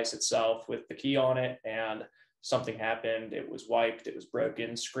the device itself with the key on it, and something happened. It was wiped, it was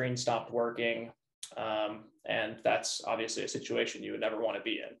broken, screen stopped working, and that's obviously a situation you would never want to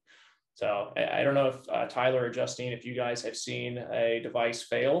be in. So I don't know if Tyler or Justine, if you guys have seen a device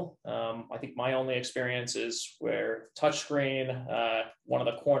fail. I think my only experience is where touchscreen, one of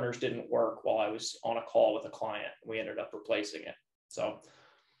the corners didn't work while I was on a call with a client. We ended up replacing it. So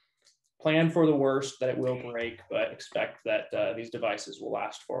plan for the worst, that it will break, but expect that these devices will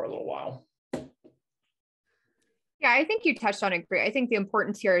last for a little while. Yeah, I think you touched on it great. I think the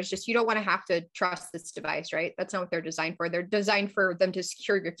importance here is just you don't want to have to trust this device, right? That's not what they're designed for. They're designed for them to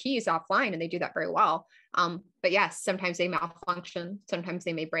secure your keys offline, and they do that very well. But yes, sometimes they malfunction. Sometimes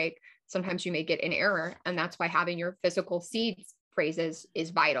they may break. Sometimes you may get an error. And that's why having your physical seed phrases is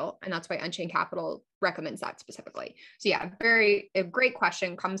vital. And that's why Unchained Capital recommends that specifically. So yeah, a great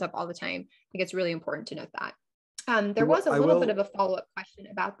question, comes up all the time. I think it's really important to note that. There was a little bit of a follow-up question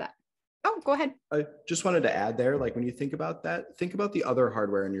about that. Oh, go ahead. I just wanted to add there, like when you think about that, think about the other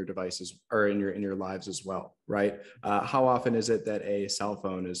hardware in your devices or in your lives as well, right? How often is it that a cell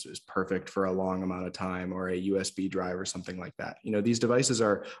phone is perfect for a long amount of time, or a USB drive or something like that? You know, these devices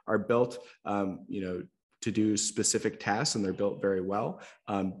are built, you know, to do specific tasks, and they're built very well.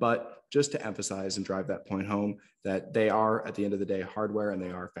 But just to emphasize and drive that point home, that they are, at the end of the day, hardware, and they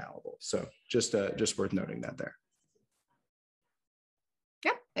are fallible. So just worth noting that there.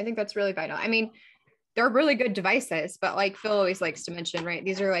 Yeah, I think that's really vital. I mean, they're really good devices, but like Phil always likes to mention, right?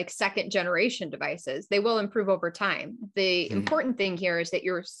 These are like second generation devices. They will improve over time. The important thing here is that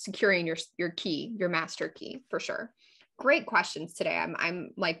you're securing your key, your master key, for sure. Great questions today.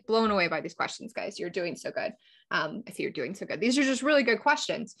 I'm like blown away by these questions, guys. You're doing so good. I see you're doing so good. These are just really good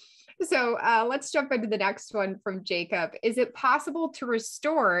questions. So let's jump into the next one from Jacob. Is it possible to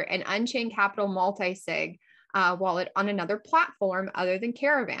restore an Unchained Capital multi-sig wallet on another platform other than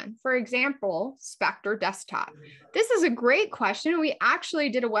Caravan, for example, Spectre Desktop? This is a great question. We actually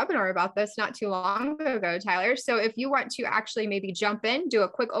did a webinar about this not too long ago, Tyler. So if you want to actually maybe jump in, do a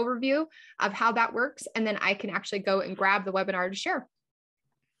quick overview of how that works, and then I can actually go and grab the webinar to share.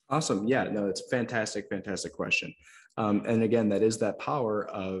 Awesome. Yeah, no, it's fantastic question. And again, that is that power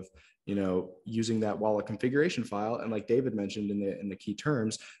of, you know, using that wallet configuration file. And like David mentioned in the key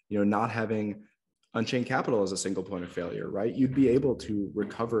terms, you know, not having Unchained Capital as a single point of failure, right? You'd be able to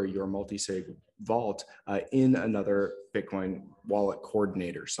recover your multi-sig vault in another Bitcoin wallet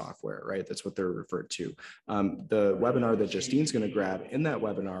coordinator software, right? That's what they're referred to. The webinar that Justine's going to grab, in that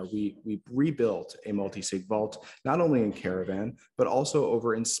webinar, we rebuilt a multi-sig vault, not only in Caravan, but also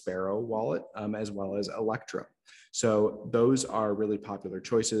over in Sparrow wallet, as well as Electrum. So those are really popular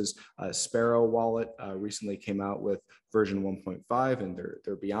choices. Sparrow wallet recently came out with version 1.5, and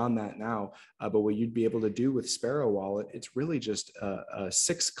they're beyond that now. But what you'd be able to do with Sparrow wallet, it's really just a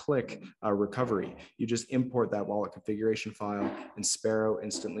 6-click recovery. You just import that wallet configuration file, and Sparrow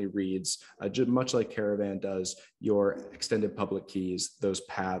instantly reads, just much like Caravan does, your extended public keys, those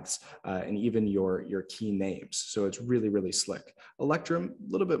paths, and even your key names. So it's really, really slick. Electrum,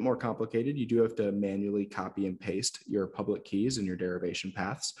 a little bit more complicated. You do have to manually copy and paste your public keys and your derivation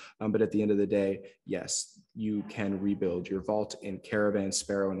paths. But at the end of the day, yes, you can rebuild your vault in Caravan,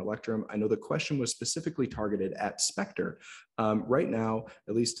 Sparrow, and Electrum. I know the question was specifically targeted at Spectre. Right now,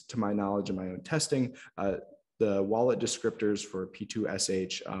 at least to my knowledge and my own testing, the wallet descriptors for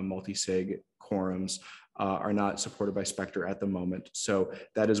P2SH, multi-sig, quorums, are not supported by Spectre at the moment. So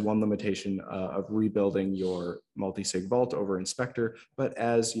that is one limitation of rebuilding your multi-sig vault over in Spectre. But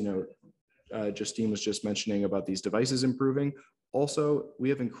as you know, Justine was just mentioning about these devices improving. Also, we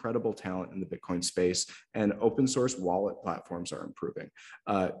have incredible talent in the Bitcoin space, and open source wallet platforms are improving.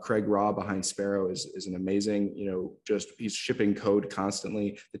 Craig Raw behind Sparrow is an amazing, you know, he's shipping code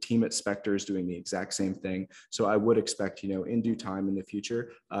constantly. The team at Spectre is doing the exact same thing. So I would expect, you know, in due time in the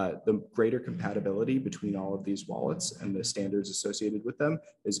future, the greater compatibility between all of these wallets and the standards associated with them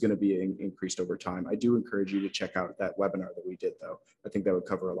is going to be increased over time. I do encourage you to check out that webinar that we did, though. I think that would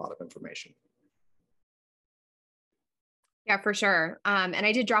cover a lot of information. Yeah, for sure. And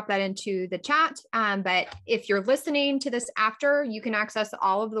I did drop that into the chat. But if you're listening to this after, you can access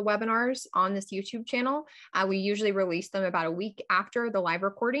all of the webinars on this YouTube channel. We usually release them about a week after the live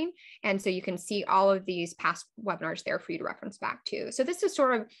recording. And so you can see all of these past webinars there for you to reference back to. So this is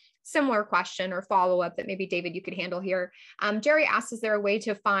sort of similar question or follow-up that maybe David, you could handle here. Jerry asks, is there a way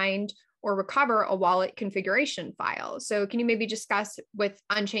to find or recover a wallet configuration file? So can you maybe discuss with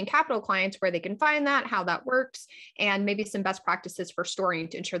Unchained Capital clients where they can find that, how that works, and maybe some best practices for storing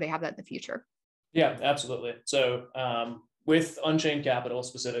to ensure they have that in the future? Yeah, absolutely. So with Unchained Capital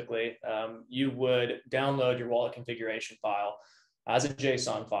specifically, you would download your wallet configuration file as a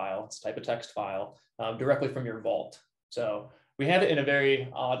JSON file, it's a type of text file, directly from your vault. So we have it in a very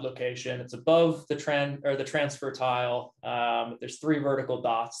odd location. It's above the transfer tile. There's 3 vertical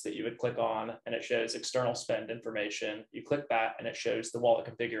dots that you would click on, and it shows external spend information. You click that, and it shows the wallet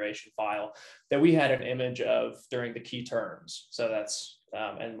configuration file that we had an image of during the key terms. So that's,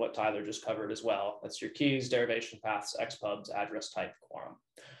 and what Tyler just covered as well. That's your keys, derivation paths, XPubs, address type, quorum.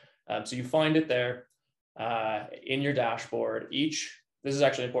 So you find it there in your dashboard. This is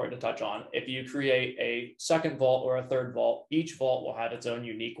actually important to touch on. If you create a second vault or a third vault, each vault will have its own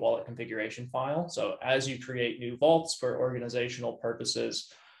unique wallet configuration file. So as you create new vaults for organizational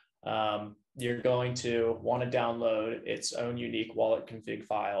purposes, you're going to want to download its own unique wallet config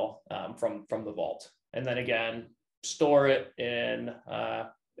file from the vault. And then again, store it in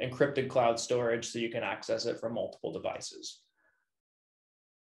encrypted cloud storage so you can access it from multiple devices.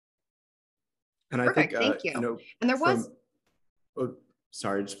 And I Perfect. think, Thank you. you know, And there was, oh,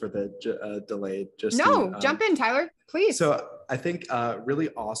 sorry, just for the delay. no, jump in, Tyler, please. So I think a really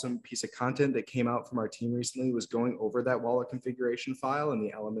awesome piece of content that came out from our team recently was going over that wallet configuration file and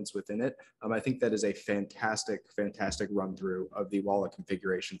the elements within it. I think that is a fantastic run through of the wallet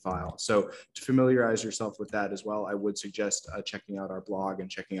configuration file. So to familiarize yourself with that as well, I would suggest checking out our blog and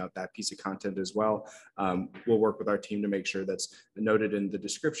checking out that piece of content as well. We'll work with our team to make sure that's noted in the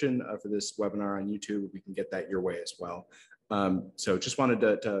description for this webinar on YouTube. We can get that your way as well. So just wanted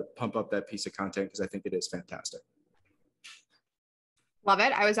to pump up that piece of content because I think it is fantastic. Love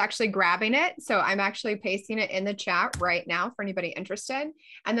it. I was actually grabbing it. So I'm actually pasting it in the chat right now for anybody interested.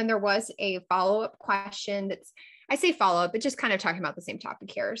 And then there was a follow-up question that's, I say follow-up, but just kind of talking about the same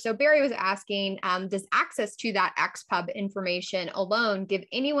topic here. So Barry was asking, does access to that XPub information alone give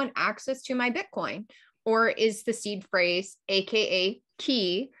anyone access to my Bitcoin? Or is the seed phrase, AKA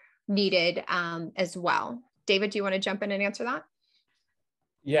key, needed as well? David, do you want to jump in and answer that?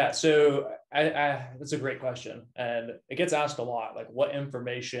 Yeah, so that's a great question. And it gets asked a lot, like what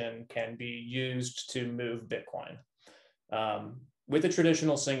information can be used to move Bitcoin? With a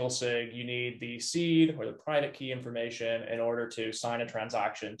traditional single sig, you need the seed or the private key information in order to sign a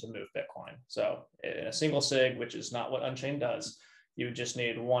transaction to move Bitcoin. So in a single sig, which is not what Unchained does, you would just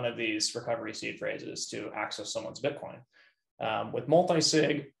need one of these recovery seed phrases to access someone's Bitcoin. With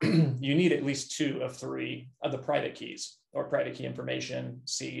multi-sig, you need at least 2 of 3 of the private keys or private key information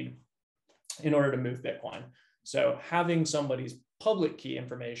seed in order to move Bitcoin. So having somebody's public key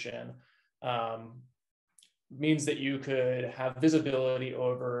information means that you could have visibility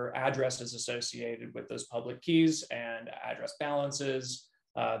over addresses associated with those public keys and address balances.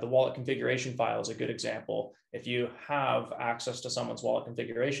 The wallet configuration file is a good example. If you have access to someone's wallet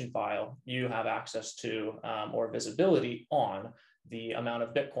configuration file, you have access to or visibility on the amount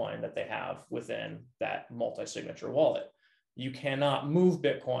of Bitcoin that they have within that multi-signature wallet. You cannot move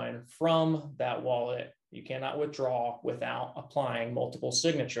Bitcoin from that wallet. You cannot withdraw without applying multiple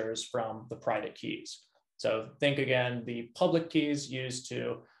signatures from the private keys. So think again, the public keys used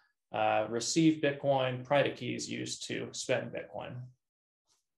to receive Bitcoin, private keys used to spend Bitcoin.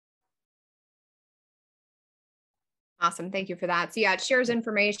 Awesome. Thank you for that. So yeah, it shares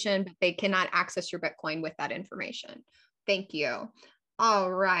information, but they cannot access your Bitcoin with that information. Thank you.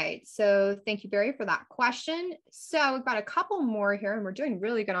 All right. So thank you, Barry, for that question. So we've got a couple more here and we're doing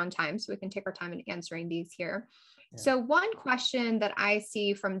really good on time, so we can take our time in answering these here. Yeah. So one question that I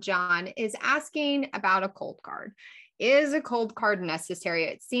see from John is asking about a Coldcard. Is a Coldcard necessary?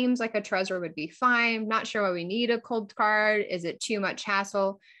 It seems like a Trezor would be fine. Not sure why we need a Coldcard. Is it too much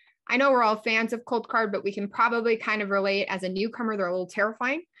hassle? I know we're all fans of Coldcard, but we can probably kind of relate as a newcomer. They're a little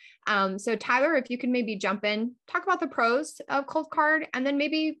terrifying. So Tyler, if you could maybe jump in, talk about the pros of Coldcard, and then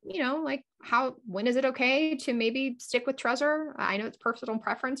maybe, you know, like when is it okay to maybe stick with Trezor? I know it's personal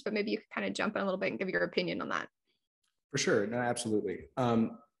preference, but maybe you could kind of jump in a little bit and give your opinion on that. For sure. No, absolutely.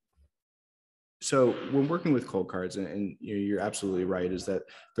 So when working with Coldcards, and you're absolutely right, is that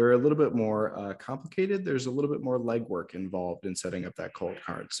they're a little bit more complicated. There's a little bit more legwork involved in setting up that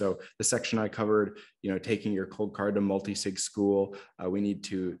Coldcard. So the section I covered, you know, taking your Coldcard to multi-sig school, we need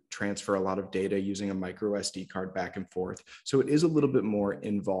to transfer a lot of data using a micro SD card back and forth. So it is a little bit more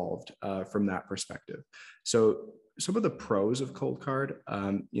involved from that perspective. So some of the pros of Coldcard,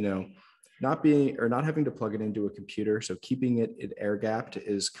 you know, not having to plug it into a computer. So keeping it air gapped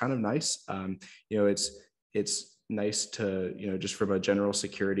is kind of nice. You know, it's nice to, you know, just from a general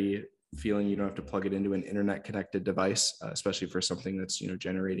security feeling, you don't have to plug it into an internet connected device, especially for something that's, you know,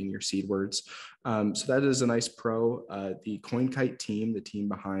 generating your seed words. So that is a nice pro. The CoinKite team, the team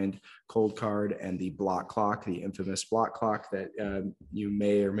behind Coldcard, and the block clock, the infamous block clock that you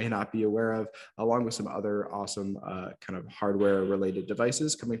may or may not be aware of, along with some other awesome kind of hardware related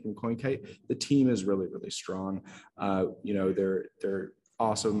devices coming from CoinKite. The team is really, really strong. You know, they're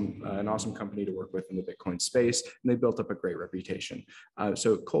awesome, an awesome company to work with in the Bitcoin space, and they built up a great reputation.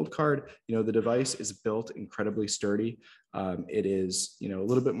 So Coldcard, you know, the device is built incredibly sturdy. It is, you know, a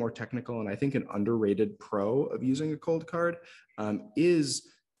little bit more technical, and I think an underrated pro of using a Coldcard is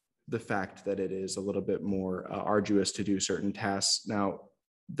the fact that it is a little bit more arduous to do certain tasks. Now,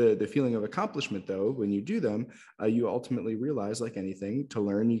 the feeling of accomplishment, though, when you do them, you ultimately realize, like anything, to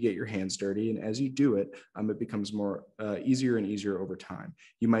learn, you get your hands dirty. And as you do it, it becomes more easier and easier over time.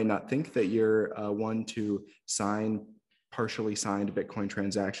 You might not think that you're one to sign partially signed Bitcoin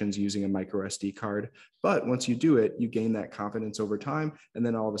transactions using a micro SD card. But once you do it, you gain that confidence over time. And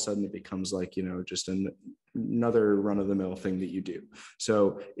then all of a sudden it becomes like, just another run-of-the-mill thing that you do.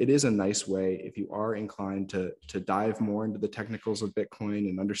 So it is a nice way, if you are inclined to dive more into the technicals of Bitcoin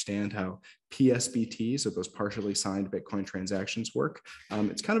and understand how PSBTs, so those partially signed Bitcoin transactions work.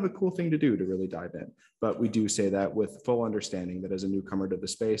 It's kind of a cool thing to do to really dive in. But we do say that with full understanding that as a newcomer to the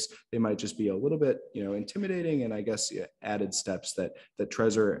space, they might just be a little bit, intimidating, and I guess added steps that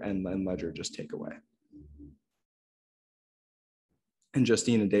Trezor and Ledger just take away. And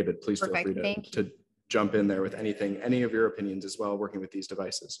Justine and David, please feel free to jump in there with any of your opinions as well, working with these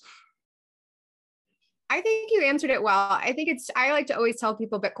devices. I think you answered it well. I like to always tell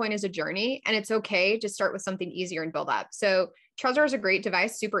people Bitcoin is a journey, and it's okay to start with something easier and build up. So Trezor is a great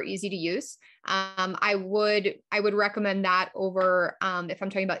device, super easy to use. I would recommend that over, if I'm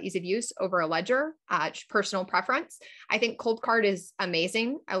talking about ease of use, over a Ledger, personal preference. I think Coldcard is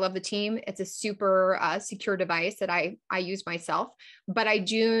amazing. I love the team. It's a super secure device that I use myself, but I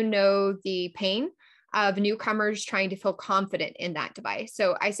do know the pain of newcomers trying to feel confident in that device.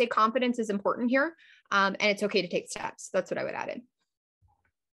 So I say confidence is important here, and it's okay to take steps. That's what I would add in.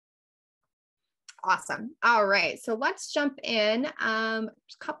 Awesome. All right, so let's jump in. There's a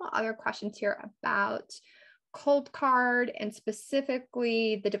couple other questions here about Coldcard and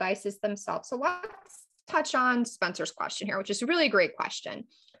specifically the devices themselves. So let's touch on Spencer's question here, which is a really great question.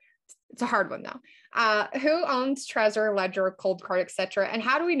 It's a hard one though. Who owns Trezor, Ledger, Coldcard, etc., and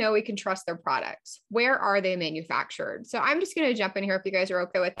how do we know we can trust their products? Where are they manufactured? So I'm just going to jump in here if you guys are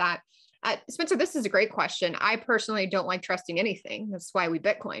okay with that. Spencer, this is a great question. I personally don't like trusting anything. That's why we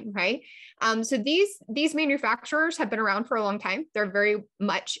Bitcoin, right? So these manufacturers have been around for a long time. They're very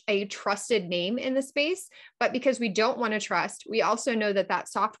much a trusted name in the space, but because we don't want to trust, we also know that that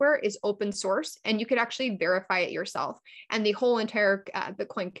software is open source and you could actually verify it yourself. And the whole entire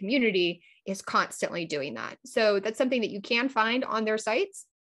Bitcoin community is constantly doing that. So that's something that you can find on their sites.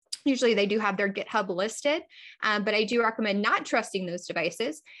 Usually they do have their GitHub listed, but I do recommend not trusting those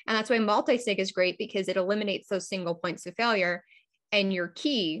devices. And that's why multi-sig is great, because it eliminates those single points of failure. And your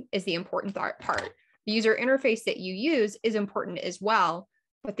key is the important part. The user interface that you use is important as well,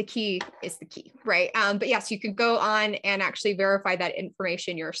 but the key is the key, right? But yes, you could go on and actually verify that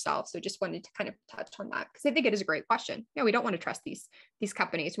information yourself. So just wanted to kind of touch on that because I think it is a great question. Yeah, we don't want to trust these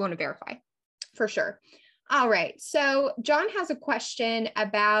companies. We want to verify for sure. All right, so John has a question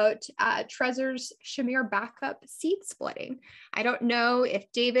about Trezor's Shamir backup seed splitting. I don't know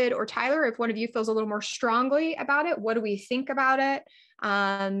if David or Tyler, if one of you feels a little more strongly about it, what do we think about it?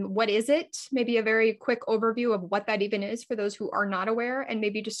 What is it? Maybe a very quick overview of what that even is for those who are not aware, and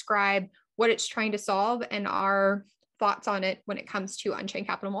maybe describe what it's trying to solve and our thoughts on it when it comes to Unchained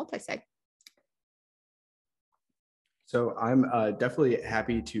Capital multisig. So I'm definitely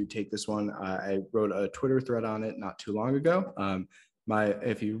happy to take this one. I wrote a Twitter thread on it not too long ago.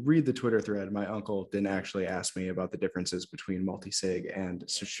 If you read the Twitter thread, my uncle didn't actually ask me about the differences between multisig and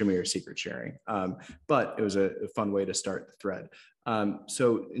Shamir secret sharing, but it was a fun way to start the thread.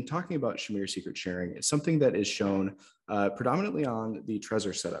 So in talking about Shamir secret sharing, it's something that is shown predominantly on the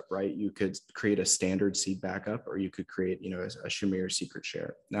Trezor setup, right? You could create a standard seed backup, or you could create, a Shamir secret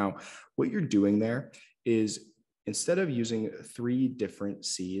share. Now, what you're doing there is, instead of using 3 different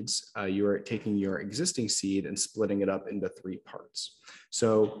seeds, you are taking your existing seed and splitting it up into 3 parts.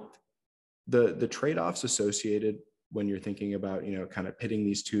 So the trade-offs associated when you're thinking about, kind of pitting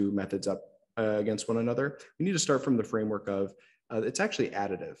these 2 methods up against one another, you need to start from the framework of it's actually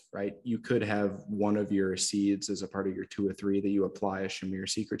additive, right? You could have one of your seeds as a part of your 2 or 3 that you apply a Shamir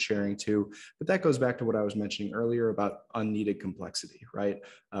secret sharing to, but that goes back to what I was mentioning earlier about unneeded complexity, right?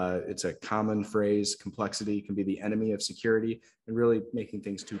 It's a common phrase. Complexity can be the enemy of security, and really making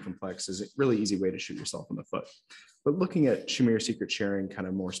things too complex is a really easy way to shoot yourself in the foot. But looking at Shamir secret sharing kind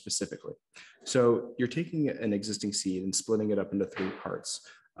of more specifically. So you're taking an existing seed and splitting it up into 3 parts.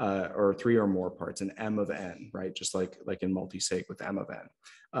 Or 3 or more parts, an M of N, right? Just like in multisig with M of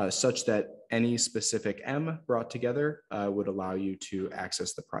N, such that any specific M brought together would allow you to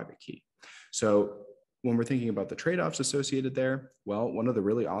access the private key. So when we're thinking about the trade-offs associated there, well, one of the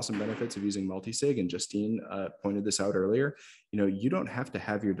really awesome benefits of using multisig, and Justine pointed this out earlier, you don't have to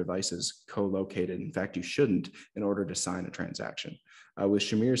have your devices co-located. In fact, you shouldn't in order to sign a transaction. With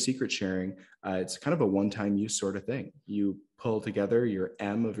Shamir secret sharing, it's kind of a one-time use sort of thing. You pull together your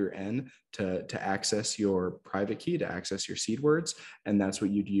M of your N to access your private key, to access your seed words, and that's what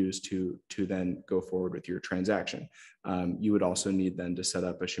you'd use to then go forward with your transaction. You would also need then to set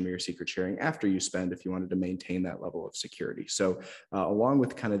up a Shamir secret sharing after you spend if you wanted to maintain that level of security. So along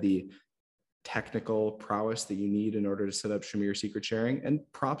with kind of the technical prowess that you need in order to set up Shamir secret sharing. And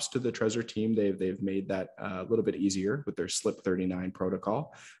props to the Trezor team. They've made that a little bit easier with their slip 39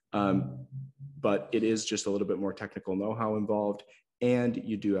 protocol. But it is just a little bit more technical know-how involved. And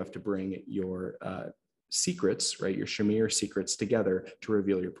you do have to bring your secrets, right? Your Shamir secrets together to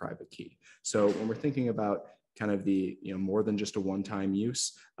reveal your private key. So when we're thinking about kind of the, more than just a one-time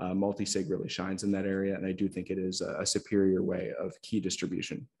use, multi-sig really shines in that area. And I do think it is a superior way of key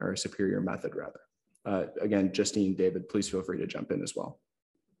distribution, or a superior method rather. Again, Justine, David, please feel free to jump in as well.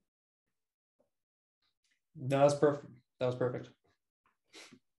 That was perfect. That was perfect.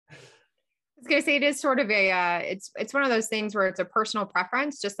 I was going to say, it is sort of it's one of those things where it's a personal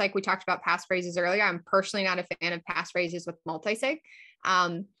preference, just like we talked about passphrases earlier. I'm personally not a fan of passphrases with multi-sig,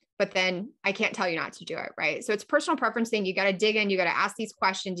 but then I can't tell you not to do it, right? So it's a personal preference thing. You got to dig in, you got to ask these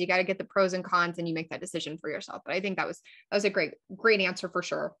questions, you got to get the pros and cons, and you make that decision for yourself. But I think that was a great answer for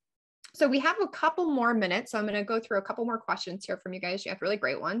sure. So we have a couple more minutes. So I'm going to go through a couple more questions here from you guys. You have really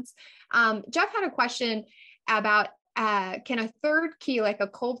great ones. Jeff had a question about, can a third key like a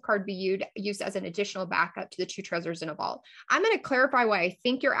Coldcard be used as an additional backup to the two Trezors in a vault? I'm going to clarify why I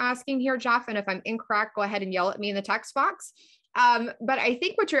think you're asking here, Jeff. And if I'm incorrect, go ahead and yell at me in the text box. But I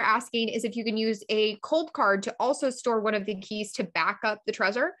think what you're asking is if you can use a Coldcard to also store one of the keys to back up the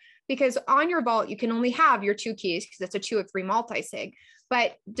Trezor, because on your vault, you can only have your two keys because it's a 2 of 3 multi-sig.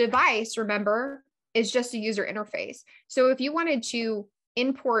 But device, remember, is just a user interface. So if you wanted to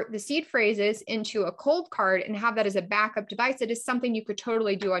import the seed phrases into a Coldcard and have that as a backup device, it is something you could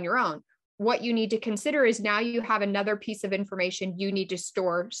totally do on your own. What you need to consider is now you have another piece of information you need to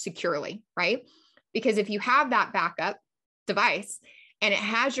store securely, right? Because if you have that backup device and it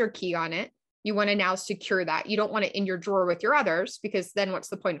has your key on it, you want to now secure that. You don't want it in your drawer with your others, because then what's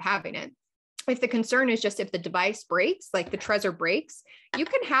the point of having it? If the concern is just if the device breaks, like the Trezor breaks, you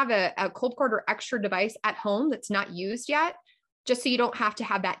can have a Coldcard or extra device at home that's not used yet, just so you don't have to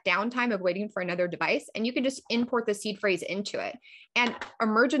have that downtime of waiting for another device, and you can just import the seed phrase into it. And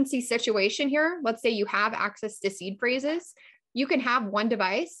emergency situation here, let's say you have access to seed phrases, you can have one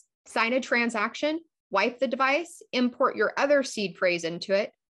device, sign a transaction, wipe the device, import your other seed phrase into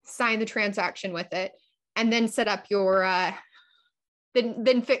it, sign the transaction with it, and then set up your,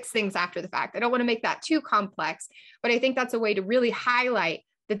 then fix things after the fact. I don't want to make that too complex, but I think that's a way to really highlight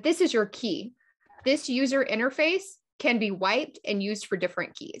that this is your key. This user interface can be wiped and used for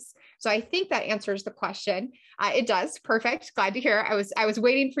different keys. So I think that answers the question. It does. Perfect. Glad to hear. I was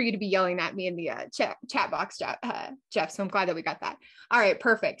waiting for you to be yelling at me in the chat box, Jeff. So I'm glad that we got that. All right,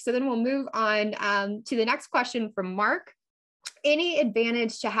 perfect. So then we'll move on to the next question from Mark. Any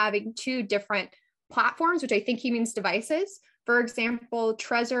advantage to having two different platforms, which I think he means devices? For example,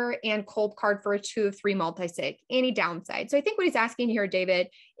 Trezor and Coldcard for a 2 of 3 multi-sig, any downside? So I think what he's asking here, David,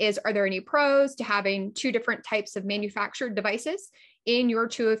 is are there any pros to having two different types of manufactured devices in your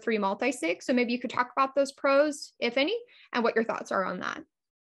 2 of 3 multi-sig? So maybe you could talk about those pros, if any, and what your thoughts are on that.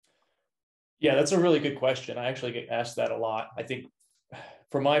 Yeah, that's a really good question. I actually get asked that a lot. I think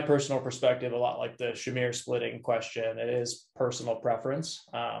from my personal perspective, a lot like the Shamir splitting question, it is personal preference.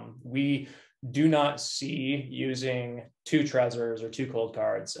 We do not see using 2 Trezors or 2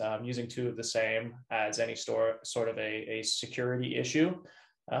 Coldcards, using 2 of the same as any sort of a security issue.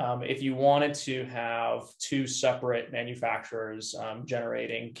 If you wanted to have 2 separate manufacturers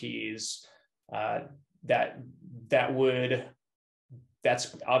generating keys,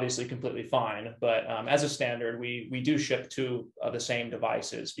 that's obviously completely fine. But as a standard, we do ship 2 of the same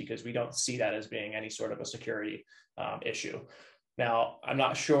devices because we don't see that as being any sort of a security issue. Now, I'm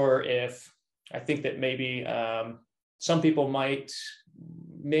not sure if, I think that maybe some people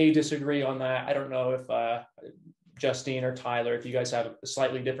may disagree on that. I don't know if Justine or Tyler, if you guys have a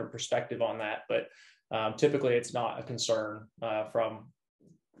slightly different perspective on that, but typically it's not a concern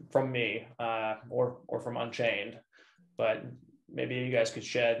from me or from Unchained. But maybe you guys could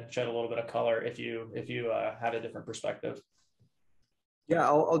shed a little bit of color if you had a different perspective. Yeah,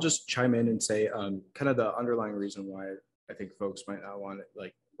 I'll just chime in and say kind of the underlying reason why I think folks might not want it,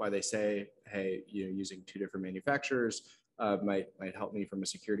 like why they say, hey, using 2 different manufacturers might help me from a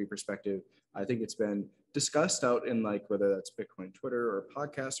security perspective. I think it's been discussed out in like whether that's Bitcoin Twitter or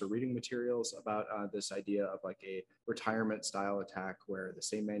podcasts or reading materials about this idea of like a retirement style attack where the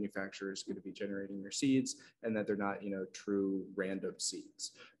same manufacturer is going to be generating your seeds and that they're not true random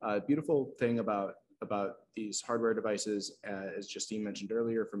seeds. Beautiful thing about these hardware devices, as Justine mentioned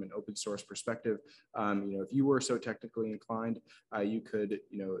earlier, from an open source perspective, if you were so technically inclined, you could,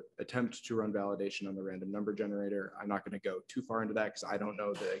 attempt to run validation on the random number generator. I'm not going to go too far into that because I don't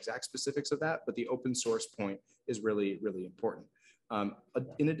know the exact specifics of that, but the open source point is really, really important.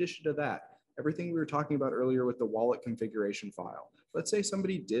 In addition to that, Everything we were talking about earlier with the wallet configuration file. Let's say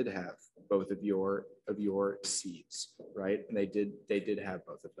somebody did have both of your seeds, right? And they did have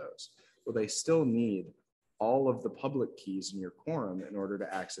both of those. Well, they still need all of the public keys in your quorum in order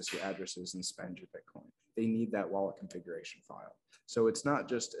to access your addresses and spend your Bitcoin. They need that wallet configuration file. So it's not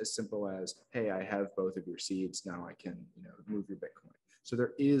just as simple as, hey, I have both of your seeds, now I can, move your Bitcoin. So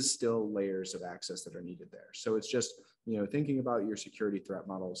there is still layers of access that are needed there. So it's just, thinking about your security threat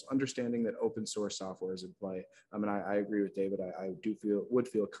models, understanding that open source software is in play. And I agree with David. I would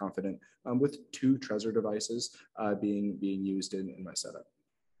feel confident with 2 Trezor devices being used in my setup.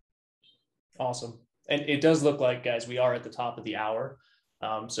 Awesome. And it does look like, guys, we are at the top of the hour.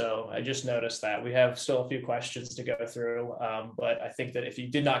 So I just noticed that we have still a few questions to go through. But I think that if you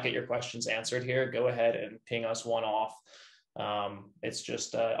did not get your questions answered here, go ahead and ping us one off. It's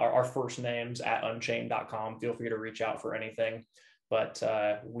just our first names at unchained.com. Feel free to reach out for anything. But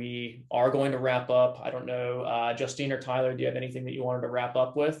we are going to wrap up. I don't know, Justine or Tyler, do you have anything that you wanted to wrap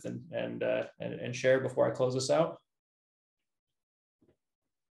up with and share before I close this out?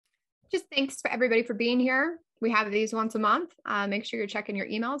 Just thanks for everybody for being here. We have these once a month. Make sure you're checking your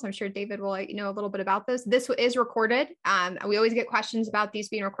emails. I'm sure David will let you know a little bit about this. This is recorded. We always get questions about these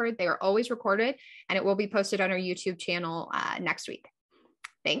being recorded. They are always recorded, and it will be posted on our YouTube channel next week.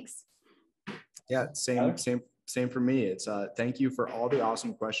 Thanks. Yeah, same for me. It's thank you for all the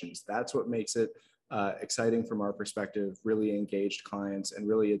awesome questions. That's what makes it exciting from our perspective, really engaged clients, and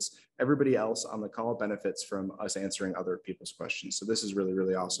really it's everybody else on the call benefits from us answering other people's questions. So this is really,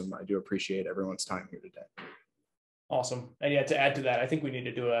 really awesome. I do appreciate everyone's time here today. Awesome. And yeah, to add to that, I think we need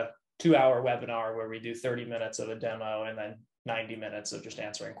to do a 2-hour webinar where we do 30 minutes of a demo and then 90 minutes of just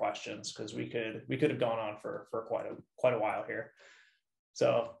answering questions, because we could have gone on for quite a while here.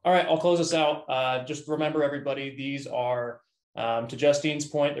 So, all right, I'll close this out. Just remember, everybody, these are, to Justine's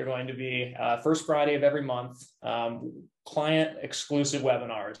point, they're going to be first Friday of every month, client exclusive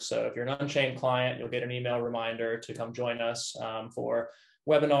webinars. So if you're an Unchained client, you'll get an email reminder to come join us for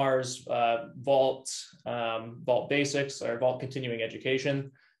webinars, Vault Basics, or Vault Continuing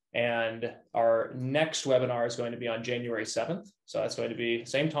Education. And our next webinar is going to be on January 7th. So that's going to be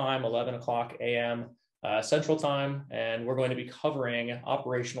same time, 11 o'clock a.m. Central Time. And we're going to be covering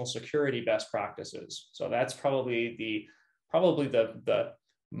operational security best practices. So that's probably the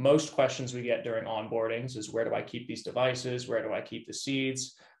most questions we get during onboardings is, where do I keep these devices? Where do I keep the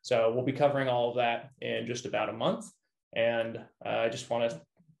seeds? So we'll be covering all of that in just about a month. And I just want to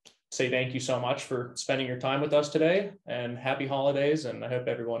say thank you so much for spending your time with us today, and happy holidays. And I hope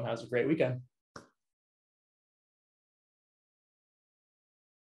everyone has a great weekend.